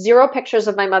have 0 pictures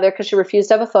of my mother because she refused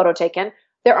to have a photo taken.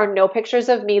 There are no pictures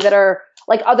of me that are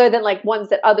like, other than like ones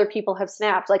that other people have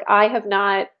snapped. Like I have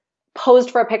not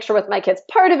posed for a picture with my kids.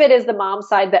 Part of it is the mom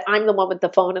side that I'm the one with the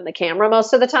phone and the camera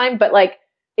most of the time, but like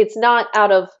it's not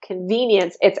out of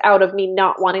convenience. It's out of me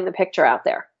not wanting the picture out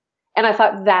there. And I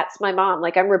thought, that's my mom.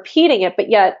 Like I'm repeating it, but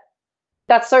yet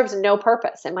that serves no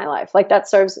purpose in my life. Like that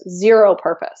serves 0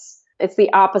 purpose. It's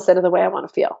the opposite of the way I want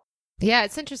to feel. Yeah,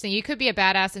 it's interesting. You could be a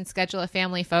badass and schedule a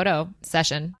family photo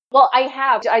session. Well,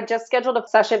 I just scheduled a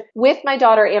session with my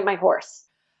daughter and my horse.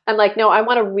 I'm like, no, I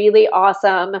want a really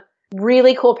awesome,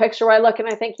 really cool picture where I look and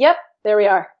I think, yep, there we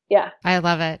are. Yeah. I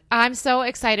love it. I'm so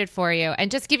excited for you. And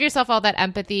just give yourself all that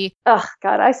empathy. Oh,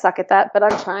 God, I suck at that, but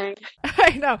I'm trying.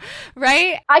 I know,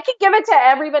 right? I can give it to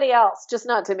everybody else, just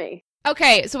not to me.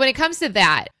 Okay. So when it comes to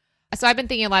that, so I've been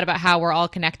thinking a lot about how we're all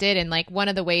connected. And like one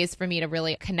of the ways for me to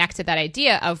really connect to that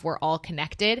idea of we're all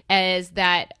connected is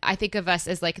that I think of us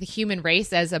as like the human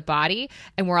race as a body,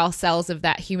 and we're all cells of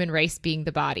that human race being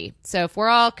the body. So if we're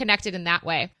all connected in that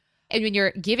way, and when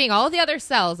you're giving all the other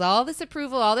cells, all this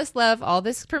approval, all this love, all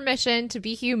this permission to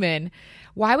be human,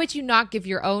 why would you not give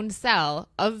your own cell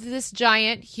of this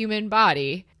giant human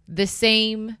body the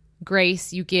same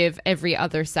grace you give every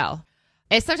other cell?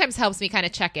 It sometimes helps me kind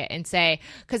of check it and say,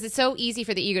 because it's so easy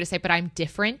for the ego to say, but I'm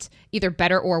different, either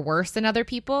better or worse than other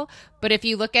people. But if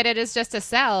you look at it as just a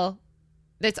cell,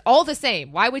 that's all the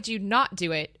same. Why would you not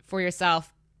do it for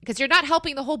yourself? Because you're not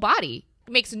helping the whole body.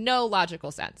 It makes no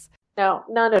logical sense. No,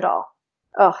 none at all.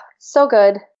 Oh, so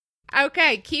good.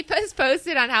 Okay, keep us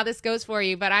posted on how this goes for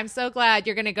you, but I'm so glad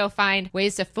you're going to go find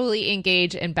ways to fully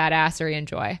engage in badassery and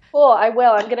joy. Cool, I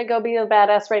will. I'm going to go be a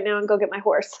badass right now and go get my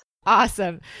horse.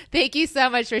 Awesome. Thank you so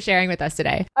much for sharing with us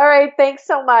today. All right, thanks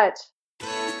so much.